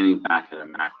by standing back at a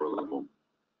macro level.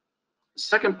 The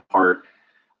second part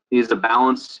is the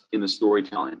balance in the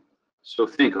storytelling. So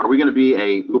think, are we going to be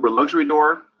a uber luxury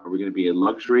door? Are we going to be a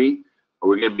luxury? Are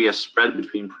we going to be a spread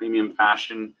between premium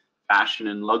fashion,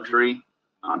 and luxury?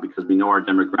 Because we know our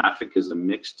demographic is a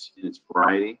mixed in its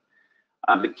variety.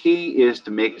 The key is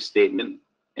to make a statement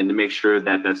and to make sure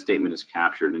that that statement is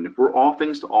captured. And if we're all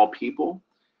things to all people,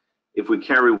 if we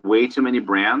carry way too many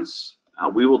brands,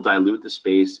 we will dilute the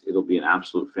space. It'll be an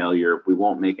absolute failure. We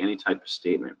won't make any type of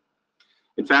statement.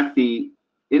 In fact, the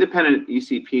independent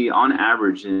ECP on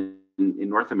average in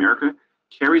North America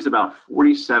carries about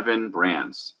 47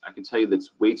 brands. I can tell you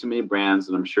that's way too many brands,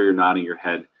 and I'm sure you're nodding your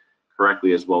head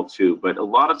correctly as well too. But a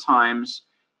lot of times,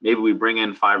 maybe we bring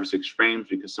in 5 or 6 frames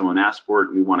because someone asked for it,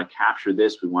 and we want to capture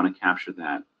this, we want to capture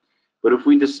that. But if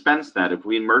we dispense that, if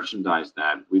we merchandise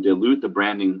that, we dilute the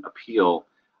branding appeal,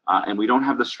 and we don't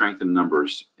have the strength in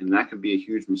numbers, and that can be a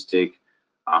huge mistake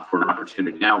for an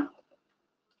opportunity. Now,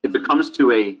 if it comes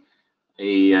to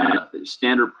a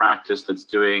standard practice that's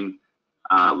doing,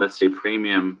 let's say,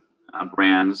 premium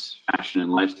brands, fashion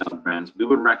and lifestyle brands, we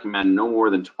would recommend no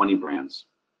more than 20 brands.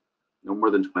 No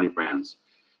more than 20 brands.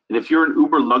 And if you're an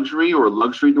uber luxury or a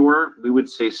luxury door, we would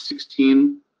say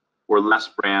 16 or less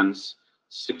brands.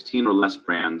 16 or less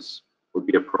brands would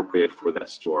be appropriate appropriate for that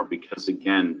store, because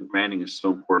again, the branding is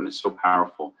so important, it's so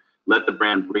powerful. Let the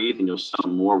brand breathe and you'll sell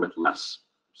more with less.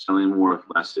 Selling more with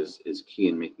less is key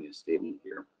in making a statement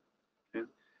here. Okay?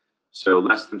 So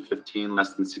less than 15,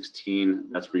 less than 16,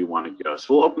 that's where you want to go.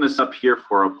 So we'll open this up here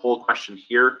for a poll question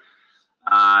here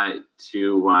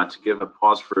to give a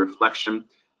pause for reflection.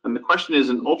 And the question is,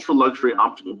 an ultra luxury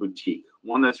optical boutique,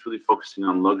 one that's really focusing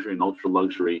on luxury and ultra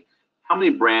luxury, how many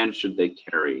brands should they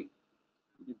carry?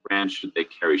 How many brands should they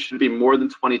carry? Should it be more than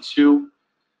 22,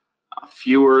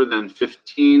 fewer than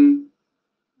 15,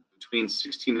 between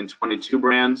 16 and 22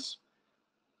 brands,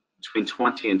 between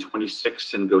 20 and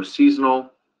 26 and go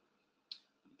seasonal?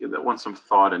 Give that one some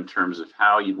thought in terms of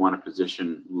how you'd want to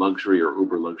position luxury or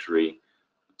uber luxury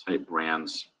type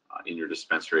brands in your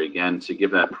dispensary, again, to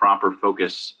give that proper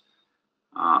focus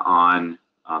on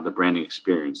the branding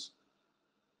experience.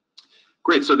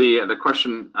 Great, so the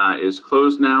question is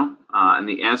closed now, and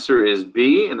the answer is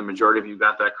B, and the majority of you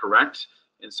got that correct.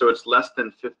 And so it's less than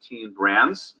 15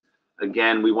 brands.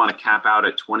 Again, we want to cap out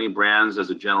at 20 brands as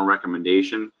a general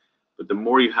recommendation, but the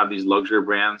more you have these luxury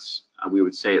brands, we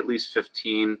would say at least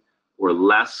 15 or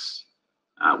less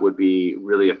would be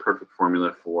really a perfect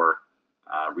formula for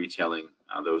retailing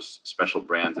those special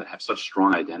brands that have such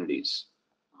strong identities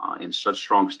and such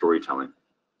strong storytelling.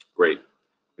 Great,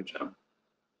 good job.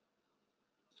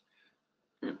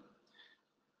 Okay.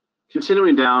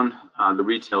 Continuing down the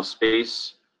retail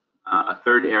space, a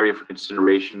third area for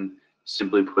consideration,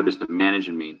 simply put, is to manage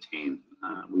and maintain.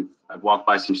 I've walked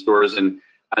by some stores in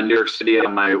New York City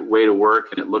on my way to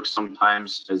work, and it looks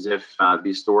sometimes as if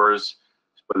these stores,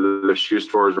 whether they're shoe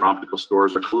stores or optical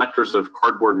stores, are collectors of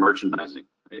cardboard merchandising.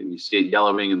 Right? And you see it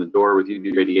yellowing in the door with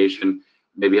UV radiation,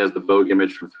 maybe has the Vogue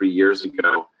image from 3 years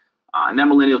ago, and that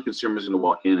millennial consumer is going to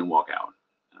walk in and walk out.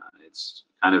 It's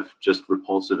kind of just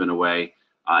repulsive in a way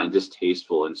and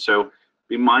distasteful. And so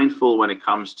be mindful when it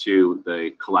comes to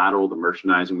the collateral, the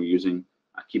merchandising we're using.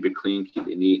 Keep it clean, keep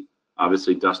it neat.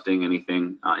 Obviously, dusting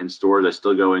anything in stores. I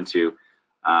still go into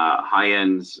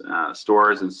high-end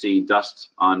stores and see dust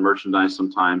on merchandise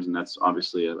sometimes, and that's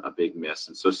obviously a big miss.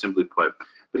 And so simply put.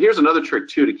 But here's another trick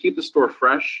too, to keep the store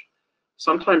fresh.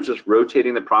 Sometimes just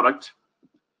rotating the product,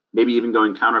 maybe even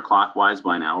going counterclockwise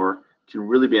by an hour, can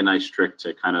really be a nice trick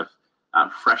to kind of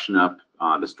freshen up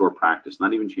the store practice,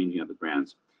 not even changing out the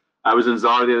brands. I was in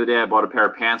Zara the other day, I bought a pair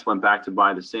of pants, went back to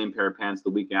buy the same pair of pants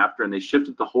the week after, and they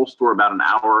shifted the whole store about an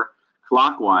hour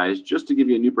clockwise just to give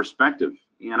you a new perspective.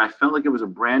 And I felt like it was a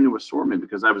brand new assortment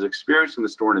because I was experiencing the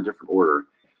store in a different order.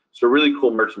 So a really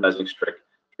cool merchandising trick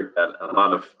that a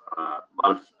lot of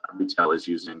retail is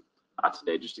using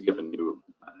today, just to give a new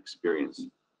experience.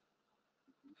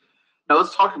 Now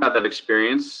let's talk about that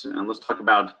experience, and let's talk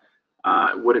about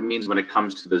what it means when it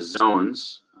comes to the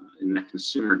zones in the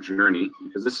consumer journey,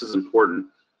 because this is important.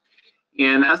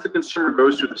 And as the consumer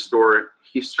goes through the store,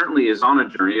 he certainly is on a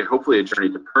journey, hopefully a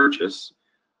journey to purchase.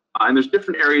 And there's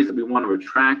different areas that we want to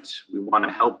attract. We want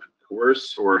to help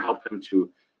coerce or help him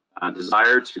to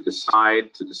desire, to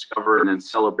decide, to discover, and then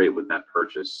celebrate with that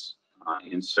purchase.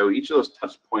 And so each of those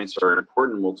touch points are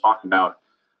important. We'll talk about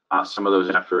some of those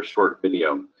after a short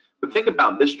video. But think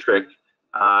about this trick.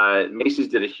 Macy's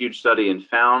did a huge study and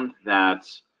found that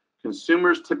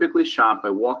consumers typically shop by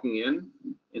walking in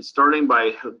and starting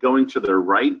by going to their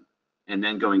right and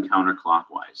then going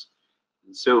counterclockwise.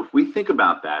 And so if we think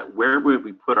about that, where would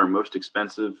we put our most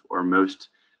expensive or most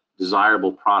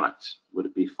desirable product? Would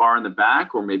it be far in the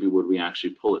back, or maybe would we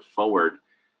actually pull it forward?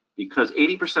 Because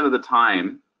 80% of the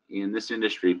time in this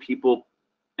industry, people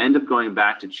end up going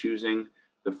back to choosing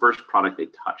the first product they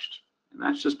touched. And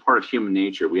that's just part of human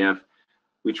nature.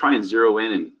 We try and zero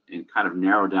in and kind of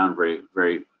narrow down very,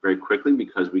 very, very quickly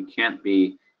because we can't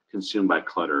be consumed by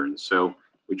clutter. And so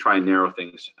we try and narrow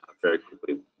things very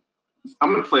quickly.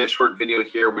 I'm going to play a short video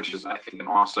here, which is, I think, an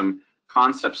awesome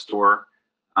concept store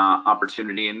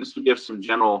opportunity. And this will give some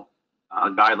general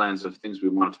guidelines of things we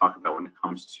want to talk about when it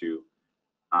comes to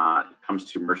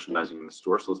merchandising in the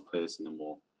store. So let's play this and then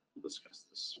we'll discuss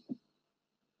this.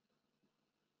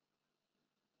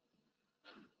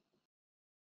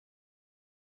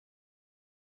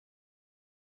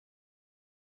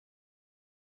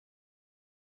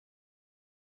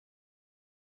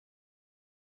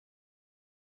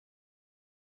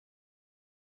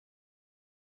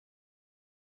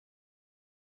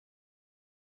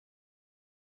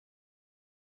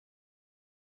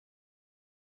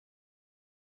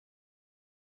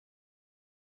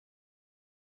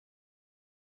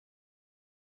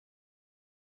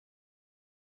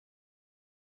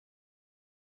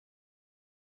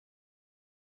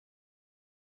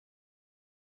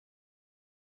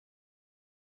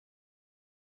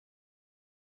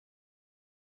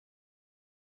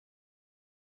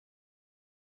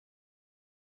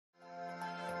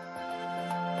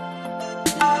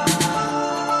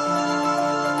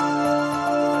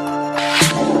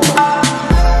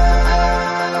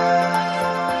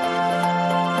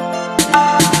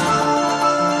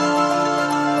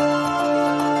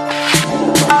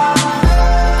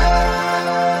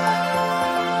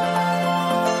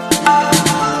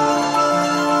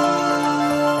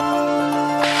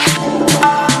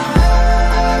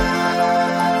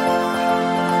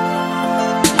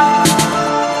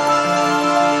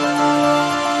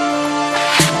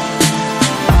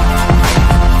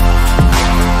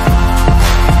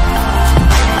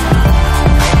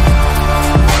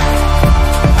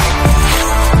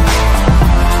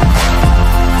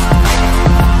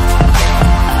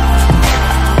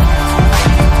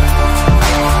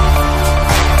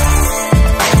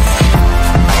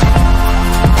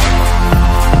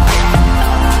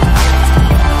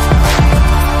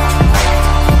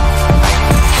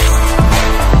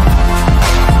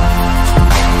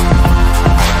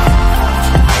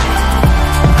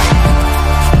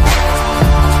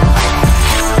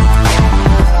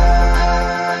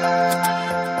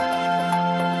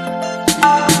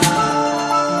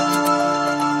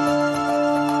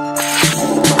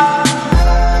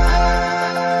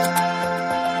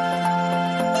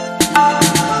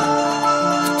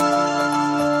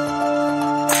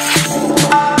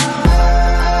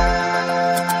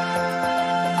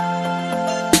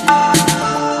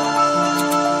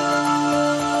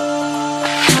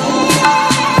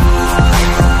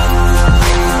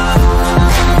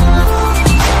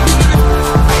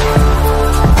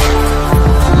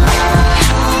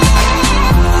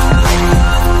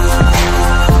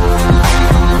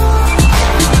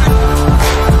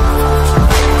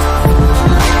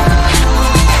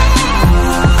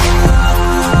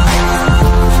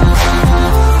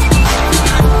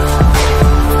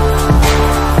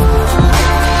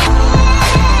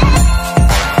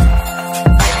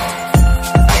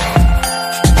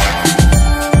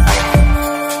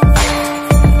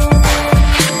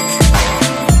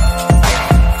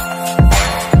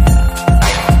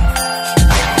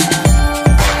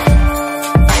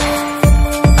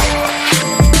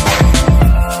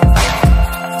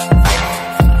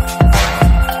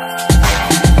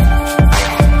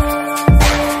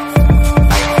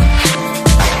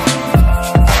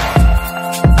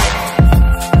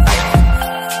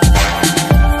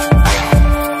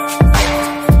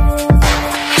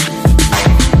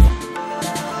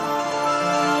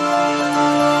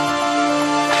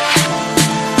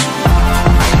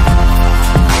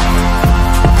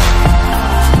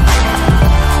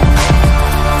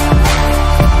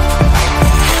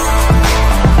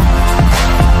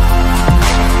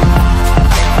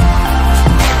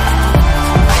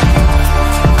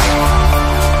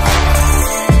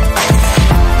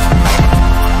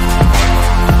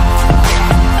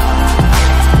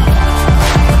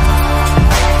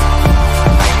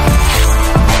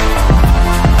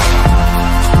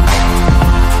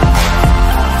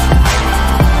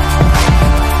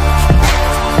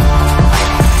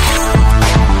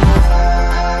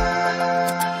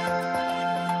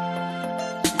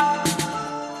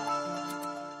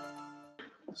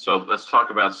 So let's talk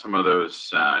about some of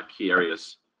those key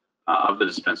areas of the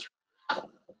dispensary.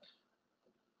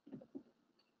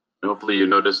 Hopefully you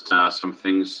noticed some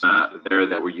things there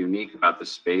that were unique about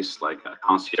this space, like a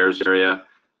concierge area,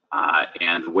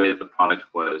 and the way that the product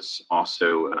was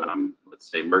also, let's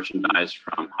say, merchandised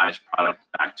from highest product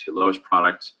back to lowest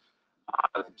product,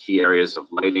 the key areas of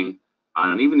lighting,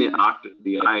 and even the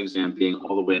eye exam being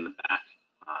all the way in the back,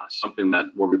 something that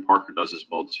Warby Parker does as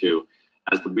well too,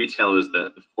 as the retail is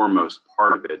the foremost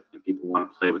part of it, and people want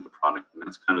to play with the product, and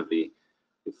that's kind of the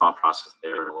thought process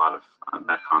there, a lot of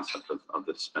that concept of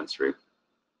the dispensary.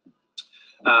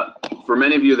 For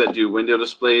many of you that do window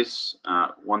displays,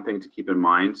 one thing to keep in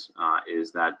mind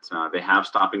is that they have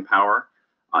stopping power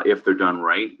if they're done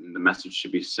right, and the message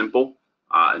should be simple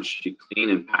and should be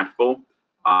clean and impactful,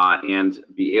 and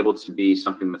be able to be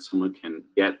something that someone can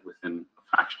get within a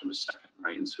fraction of a second,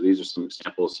 right? And so these are some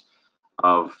examples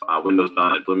of windows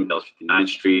done at Bloomingdale's 59th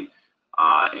Street,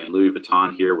 and Louis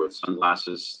Vuitton here with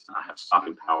sunglasses have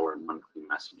stopping power and one clean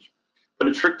message. But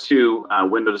a trick to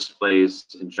window displays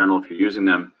in general, if you're using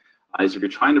them, is if you're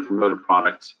trying to promote a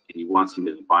product and you want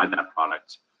somebody to buy that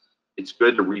product, it's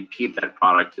good to repeat that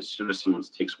product as soon as someone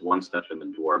takes one step in the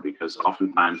door, because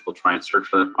oftentimes they'll try and search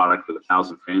for that product with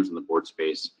 1,000 frames in the board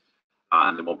space,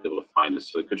 and they won't be able to find it.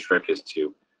 So a good trick is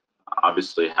to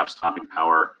obviously have stopping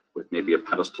power with maybe a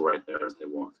pedestal right there as they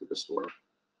walk through the store.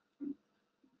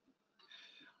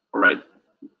 All right.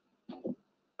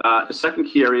 The second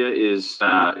key area is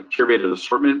curated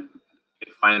assortment.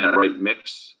 Finding that right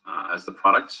mix as the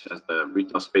product, as the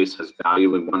retail space has value.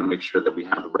 We want to make sure that we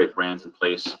have the right brands in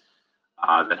place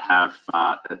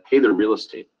that pay their real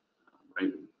estate,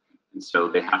 right? And so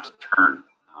they have to turn,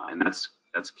 and that's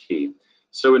key.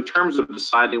 So in terms of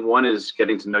deciding, one is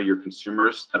getting to know your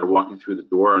consumers that are walking through the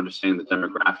door, understanding the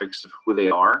demographics of who they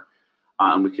are.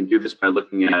 And we can do this by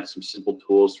looking at some simple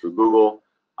tools through Google,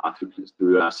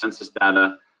 through census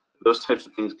data. Those types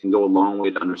of things can go a long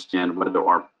way to understand whether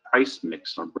our price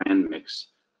mix or brand mix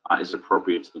is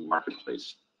appropriate to the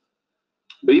marketplace.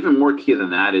 But even more key than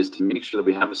that is to make sure that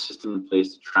we have a system in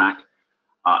place to track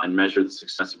and measure the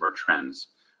success of our trends.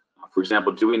 For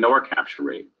example, do we know our capture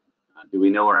rate? Do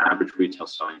we know our average retail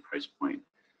selling price point?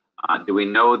 Do we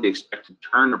know the expected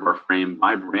turn of our frame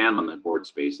by brand on the board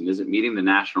space? And is it meeting the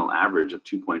national average of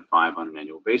 2.5 on an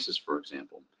annual basis, for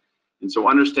example? And so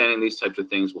understanding these types of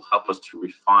things will help us to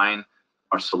refine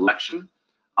our selection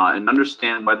and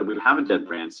understand whether we have a dead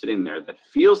brand sitting there that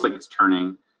feels like it's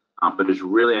turning, but is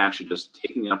really actually just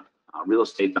taking up real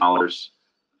estate dollars,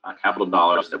 capital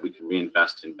dollars that we can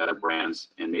reinvest in better brands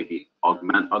and maybe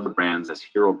augment other brands as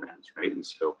hero brands, right? And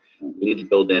so we need to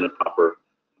build in a proper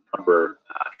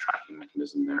tracking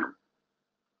mechanism there.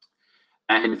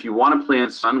 And if you want to play in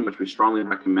sun, which we strongly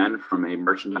recommend from a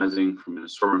merchandising, from an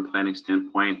assortment planning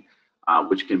standpoint,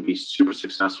 which can be super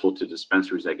successful to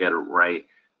dispensaries that get it right,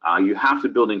 you have to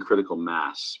build in critical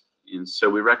mass. And so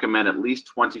we recommend at least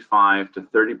 25 to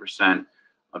 30%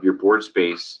 of your board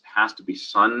space has to be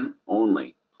sun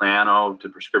only, plano to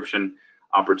prescription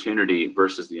opportunity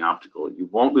versus the optical. You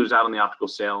won't lose out on the optical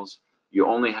sales. You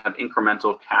only have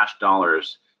incremental cash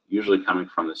dollars usually coming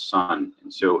from the sun.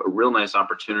 And so a real nice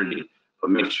opportunity, but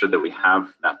make sure that we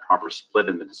have that proper split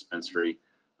in the dispensary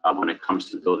when it comes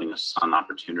to building a sun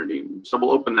opportunity. So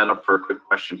we'll open that up for a quick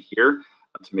question here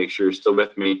to make sure you're still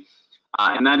with me.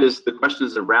 And that is, the question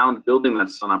is around building that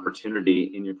sun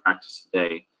opportunity in your practice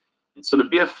today. And so to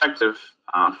be effective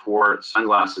for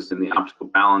sunglasses in the optical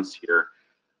balance here,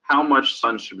 how much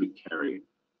sun should we carry? It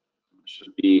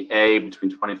should be A,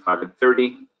 between 25 and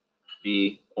 30,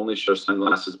 B, only show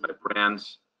sunglasses by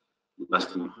brands, less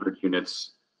than 100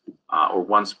 units, or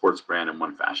one sports brand and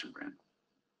one fashion brand.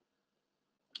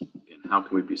 Again, how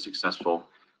can we be successful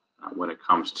when it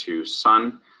comes to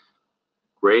sun?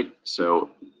 Great, so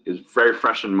it's very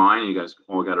fresh in mind. You guys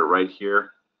all got it right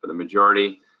here. For the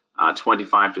majority,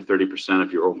 25 to 30%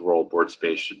 of your overall board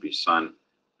space should be sun,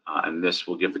 and this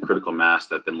will give the critical mass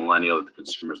that the millennial, that the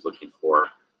consumer is looking for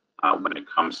when it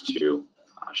comes to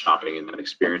shopping in that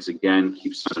experience. Again,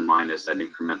 keep sun in mind as that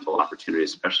incremental opportunity,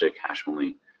 especially a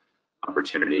cash-only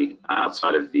opportunity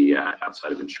outside of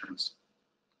insurance.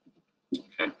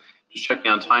 Okay, just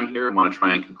checking on time here. I want to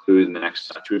try and conclude in the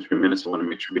next 2 or 3 minutes. I want to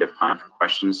make sure we have time for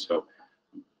questions, so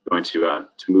I'm going to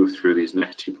move through these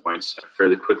next 2 points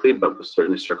fairly quickly, but we'll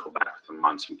certainly circle back with them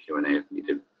on some Q&A if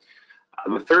needed.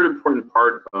 The third important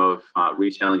part of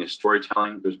retailing is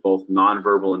storytelling. There's both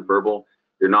nonverbal and verbal.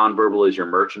 Your nonverbal is your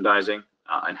merchandising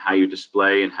and how you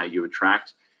display and how you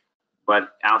attract. But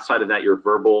outside of that, your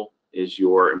verbal is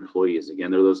your employees.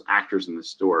 Again, they're those actors in the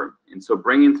store. And so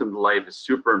bringing them to life is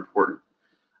super important.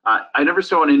 I never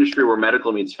saw an industry where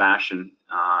medical meets fashion,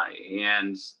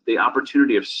 and the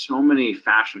opportunity of so many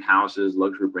fashion houses,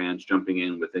 luxury brands jumping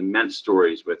in with immense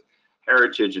stories, with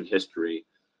heritage and history.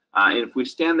 And if we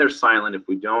stand there silent, if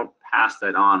we don't pass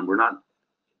that on, we're not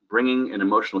bringing an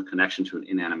emotional connection to an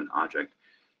inanimate object,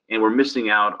 and we're missing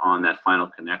out on that final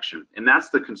connection. And that's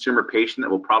the consumer patient that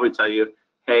will probably tell you,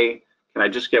 hey, can I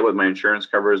just get what my insurance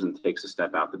covers, and takes a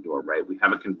step out the door, right? We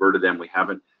haven't converted them, we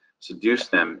haven't seduce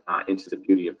them into the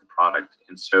beauty of the product.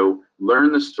 And so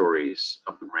learn the stories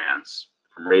of the brands,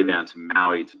 from Ray-Ban to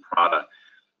Maui to Prada,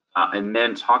 and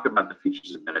then talk about the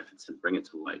features and benefits and bring it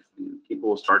to life. And people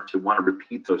will start to want to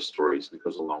repeat those stories, and it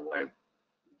goes a long way.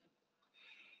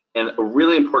 And a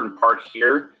really important part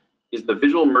here is the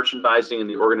visual merchandising and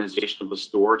the organization of the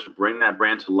store to bring that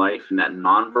brand to life in that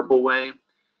nonverbal way,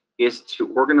 is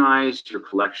to organize your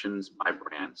collections by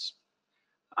brands.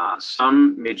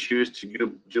 Some may choose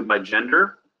to do by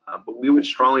gender, but we would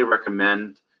strongly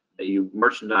recommend that you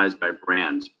merchandise by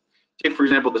brand. Take, for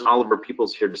example, this Oliver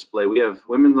Peoples here display. We have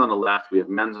women's on the left, we have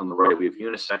men's on the right, we have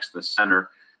unisex in the center.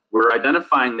 We're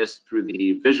identifying this through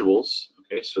the visuals,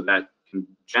 okay, so that can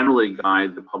generally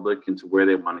guide the public into where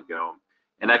they want to go.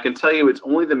 And I can tell you it's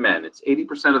only the men. It's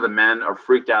 80% of the men are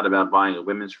freaked out about buying a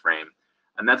women's frame.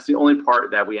 And that's the only part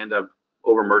that we end up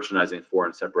over merchandising for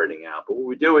and separating out. But what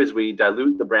we do is we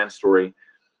dilute the brand story,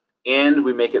 and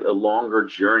we make it a longer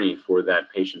journey for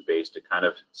that patient base to kind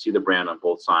of see the brand on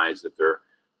both sides if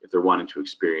they're wanting to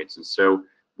experience. And so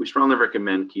we strongly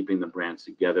recommend keeping the brands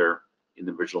together in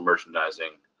the visual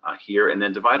merchandising here, and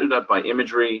then divide it up by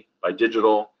imagery, by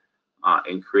digital,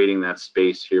 and creating that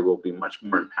space here will be much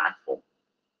more impactful.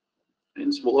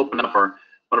 And so we'll open up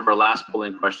one of our last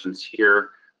polling questions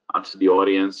here to the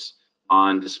audience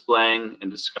on displaying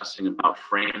and discussing about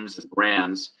frames and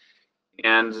brands.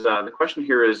 And the question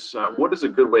here is, what is a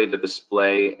good way to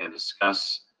display and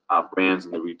discuss brands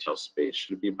in the retail space?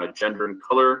 Should it be by gender and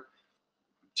color,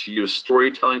 to use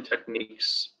storytelling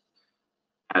techniques,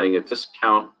 adding a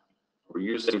discount, or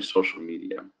using social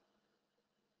media?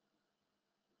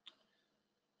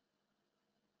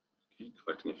 Okay,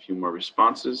 collecting a few more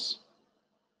responses.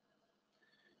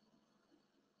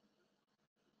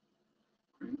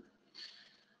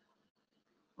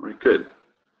 All right, good.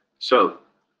 So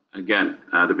again,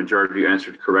 the majority of you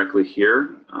answered correctly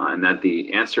here, and that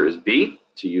the answer is B,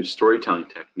 to use storytelling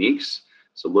techniques.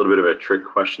 It's a little bit of a trick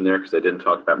question there because I didn't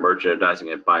talk about merchandising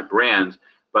it by brand,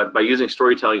 but by using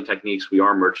storytelling techniques, we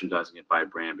are merchandising it by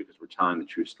brand because we're telling the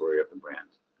true story of the brand,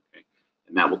 okay?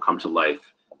 And that will come to life.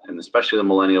 And especially the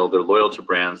millennial, they're loyal to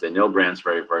brands, they know brands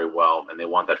very, very well, and they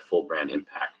want that full brand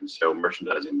impact. And so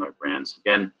merchandising by brands.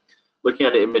 Again, looking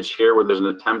at an image here where there's an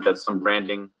attempt at some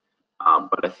branding,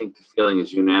 but I think the feeling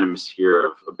is unanimous here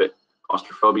of a bit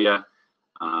claustrophobia,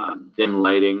 dim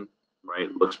lighting, right?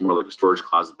 It looks more like a storage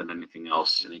closet than anything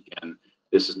else. And again,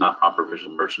 this is not proper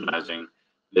visual merchandising.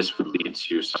 This would lead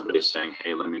to somebody saying,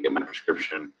 hey, let me get my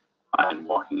prescription, and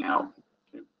walking out.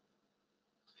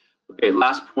 Okay,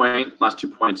 last 2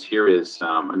 points here is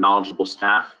a knowledgeable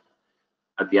staff.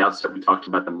 At the outset, we talked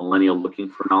about the millennial looking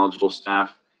for knowledgeable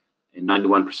staff. And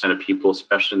 91% of people,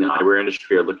 especially in the eyewear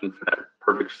industry, are looking for that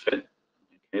perfect fit,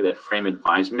 okay, that frame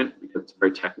advisement, because it's a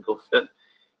very technical fit.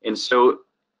 And so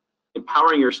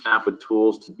empowering your staff with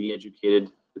tools to be educated,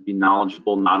 to be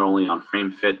knowledgeable, not only on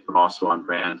frame fit, but also on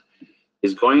brand,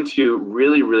 is going to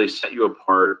really, really set you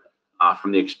apart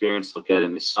from the experience look at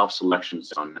in the self-selection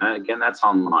zone. And again, that's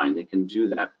online. They can do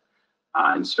that.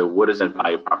 And so what is that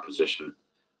value proposition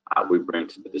we bring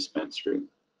to the dispensary?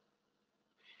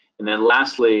 And then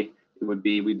lastly, we'd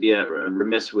be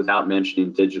remiss without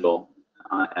mentioning digital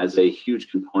as a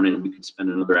huge component. We could spend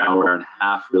another hour and a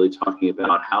half really talking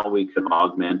about how we could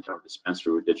augment our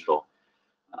dispensary with digital.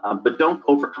 But don't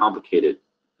overcomplicate it.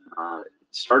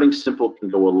 Starting simple can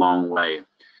go a long way.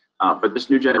 But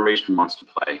this new generation wants to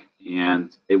play,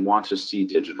 and they want to see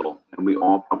digital, and we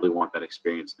all probably want that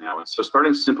experience now. And so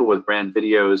starting simple with brand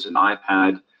videos, an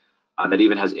iPad, that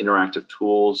even has interactive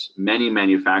tools. Many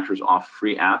manufacturers offer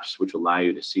free apps which allow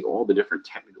you to see all the different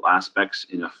technical aspects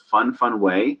in a fun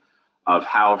way of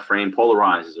how a frame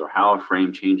polarizes or how a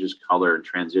frame changes color and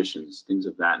transitions. Things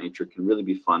of that nature can really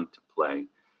be fun to play.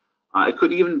 It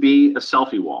could even be a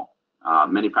selfie wall.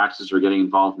 Many practices are getting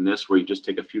involved in this, where you just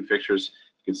take a few pictures,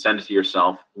 you can send it to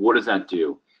yourself. What does that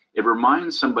do? It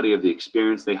reminds somebody of the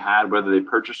experience they had, whether they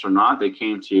purchased or not. They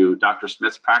came to Dr.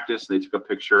 Smith's practice, they took a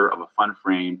picture of a fun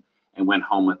frame and went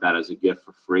home with that as a gift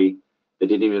for free. They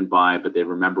didn't even buy, but they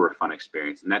remember a fun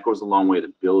experience. And that goes a long way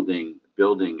to building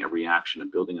a reaction and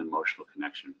building an emotional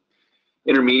connection.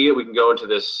 Intermediate, we can go into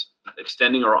this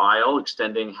extending our aisle,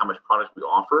 extending how much product we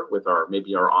offer with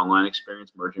maybe our online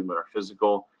experience, merging with our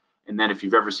physical. And then if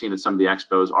you've ever seen at some of the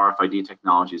expos, RFID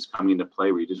technology is coming into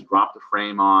play where you just drop the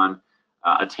frame on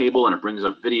a table and it brings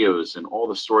up videos and all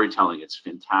the storytelling. It's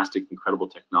fantastic, incredible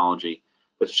technology.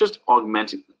 But it's just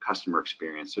augmenting the customer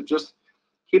experience. So just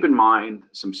keep in mind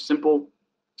some simple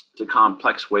to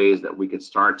complex ways that we could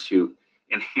start to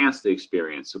enhance the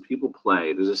experience. So people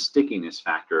play, there's a stickiness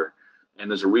factor, and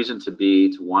there's a reason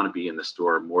to want to be in the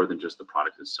store more than just the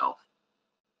product itself.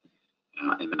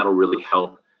 And that'll really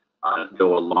help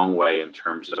go a long way in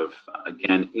terms of,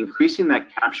 again, increasing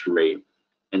that capture rate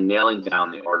and nailing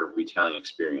down the art of retailing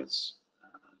experience.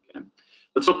 Okay.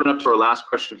 Let's open up to our last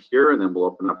question here, and then we'll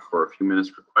open up for a few minutes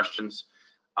for questions.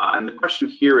 And the question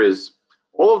here is,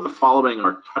 all of the following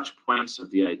are touch points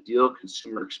of the ideal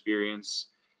consumer experience,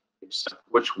 except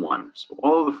which one? So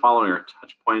all of the following are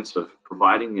touch points of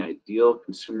providing the ideal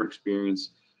consumer experience,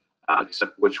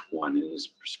 except which one? It is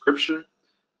prescription,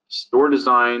 store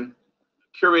design,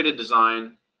 curated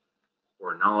design,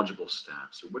 or knowledgeable staff.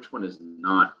 So which one is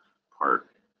not part?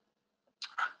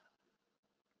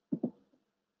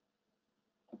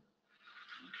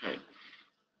 Okay.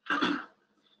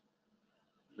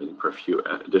 Waiting for a few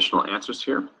additional answers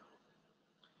here.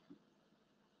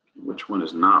 Which one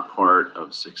is not part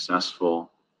of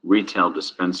successful retail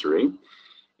dispensary?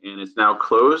 And it's now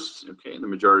closed. Okay, the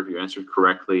majority of you answered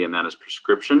correctly, and that is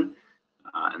prescription.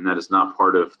 And that is not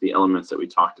part of the elements that we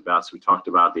talked about. So we talked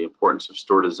about the importance of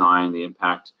store design, the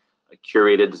impact, a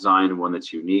curated design, one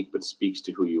that's unique but speaks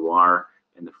to who you are,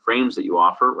 and the frames that you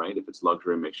offer, right? If it's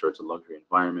luxury, make sure it's a luxury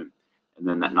environment. And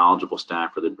then that knowledgeable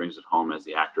staff really brings it home as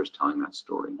the actor is telling that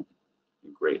story.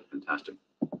 Great, fantastic.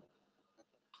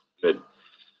 Good.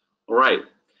 All right,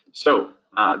 so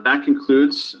that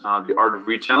concludes the art of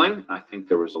retailing. I think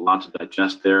there was a lot to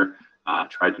digest there.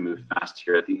 Tried to move fast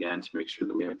here at the end to make sure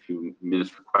that we have a few minutes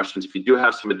for questions. If you do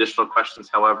have some additional questions,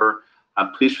 however,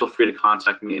 please feel free to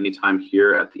contact me anytime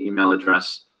here at the email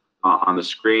address on the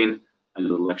screen. I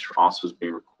know the lecture also is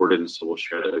being recorded, and so we'll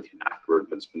share that with you afterward.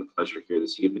 But it's been a pleasure here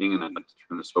this evening, and I'd like to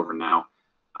turn this over now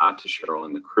to Cheryl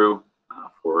and the crew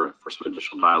for some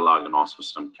additional dialogue and also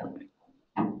some Q&A.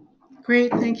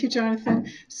 Great, thank you, Jonathan.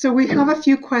 So we have a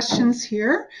few questions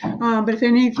here, but if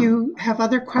any of you have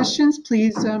other questions,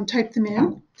 please type them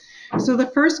in. So the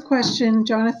first question,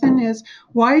 Jonathan, is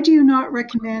why do you not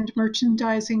recommend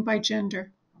merchandising by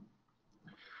gender?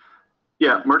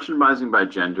 Yeah, merchandising by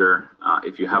gender,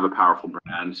 if you have a powerful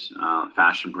brand,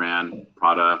 fashion brand,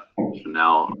 Prada,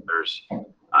 Chanel, others,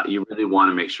 you really want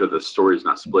to make sure the story is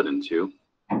not split in two.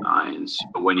 And so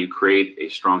when you create a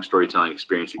strong storytelling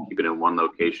experience, you keep it in one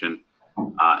location.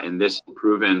 And this is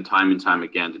proven time and time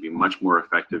again to be much more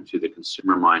effective to the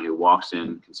consumer mind who walks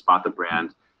in, can spot the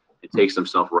brand, and takes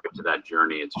themselves right to that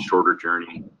journey. It's a shorter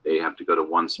journey. They have to go to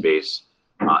one space.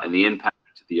 And the impact,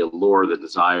 the allure, the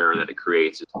desire that it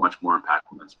creates is much more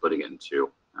impactful than splitting it in two.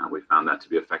 We found that to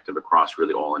be effective across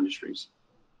really all industries.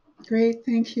 Great,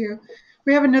 thank you.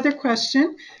 We have another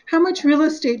question. How much real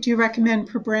estate do you recommend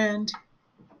per brand?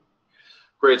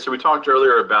 Great. So we talked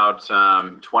earlier about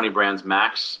 20 brands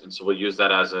max, and so we'll use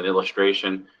that as an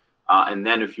illustration. And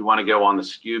then if you want to go on the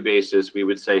SKU basis, we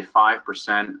would say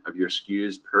 5% of your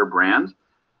SKUs per brand,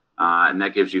 and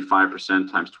that gives you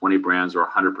 5% times 20 brands, or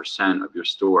 100% of your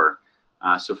store.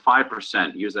 So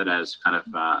 5%, use that as kind of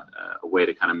a way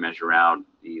to kind of measure out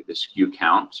the SKU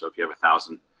count. So if you have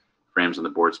 1,000 frames on the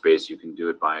board space, you can do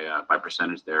it by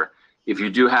percentage there. If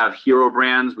you do have hero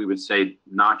brands, we would say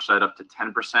notch that up to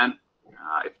 10%.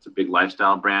 If it's a big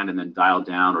lifestyle brand, and then dial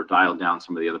down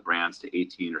some of the other brands to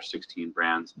 18 or 16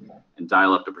 brands, and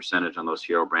dial up the percentage on those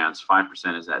hero brands.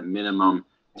 5% is at minimum,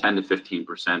 10 to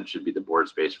 15% should be the board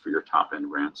space for your top end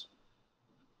brands.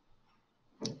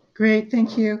 Great,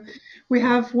 thank you. We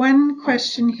have one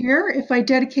question here. If I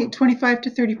dedicate 25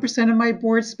 to 30% of my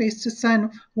board space to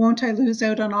sun, won't I lose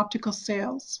out on optical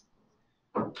sales?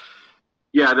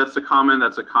 Yeah, that's a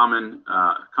common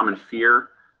fear.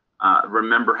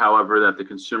 Remember, however, that the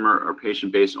consumer or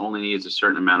patient base only needs a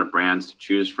certain amount of brands to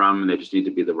choose from, and they just need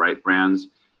to be the right brands.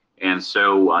 And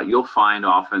so you'll find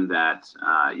often that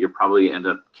you'll probably end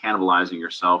up cannibalizing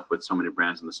yourself with so many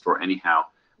brands in the store anyhow.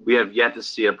 We have yet to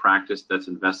see a practice that's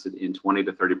invested in 20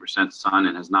 to 30% sun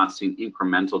and has not seen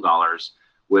incremental dollars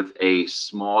with a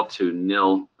small to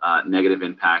nil negative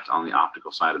impact on the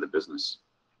optical side of the business.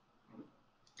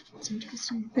 That's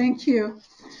interesting. Thank you.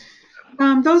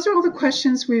 Those are all the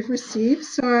questions we've received.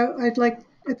 So I'd like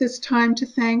at this time to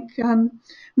thank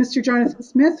Mr. Jonathan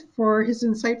Smith for his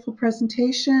insightful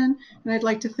presentation. And I'd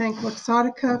like to thank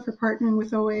Luxottica for partnering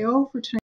with OAO for tonight's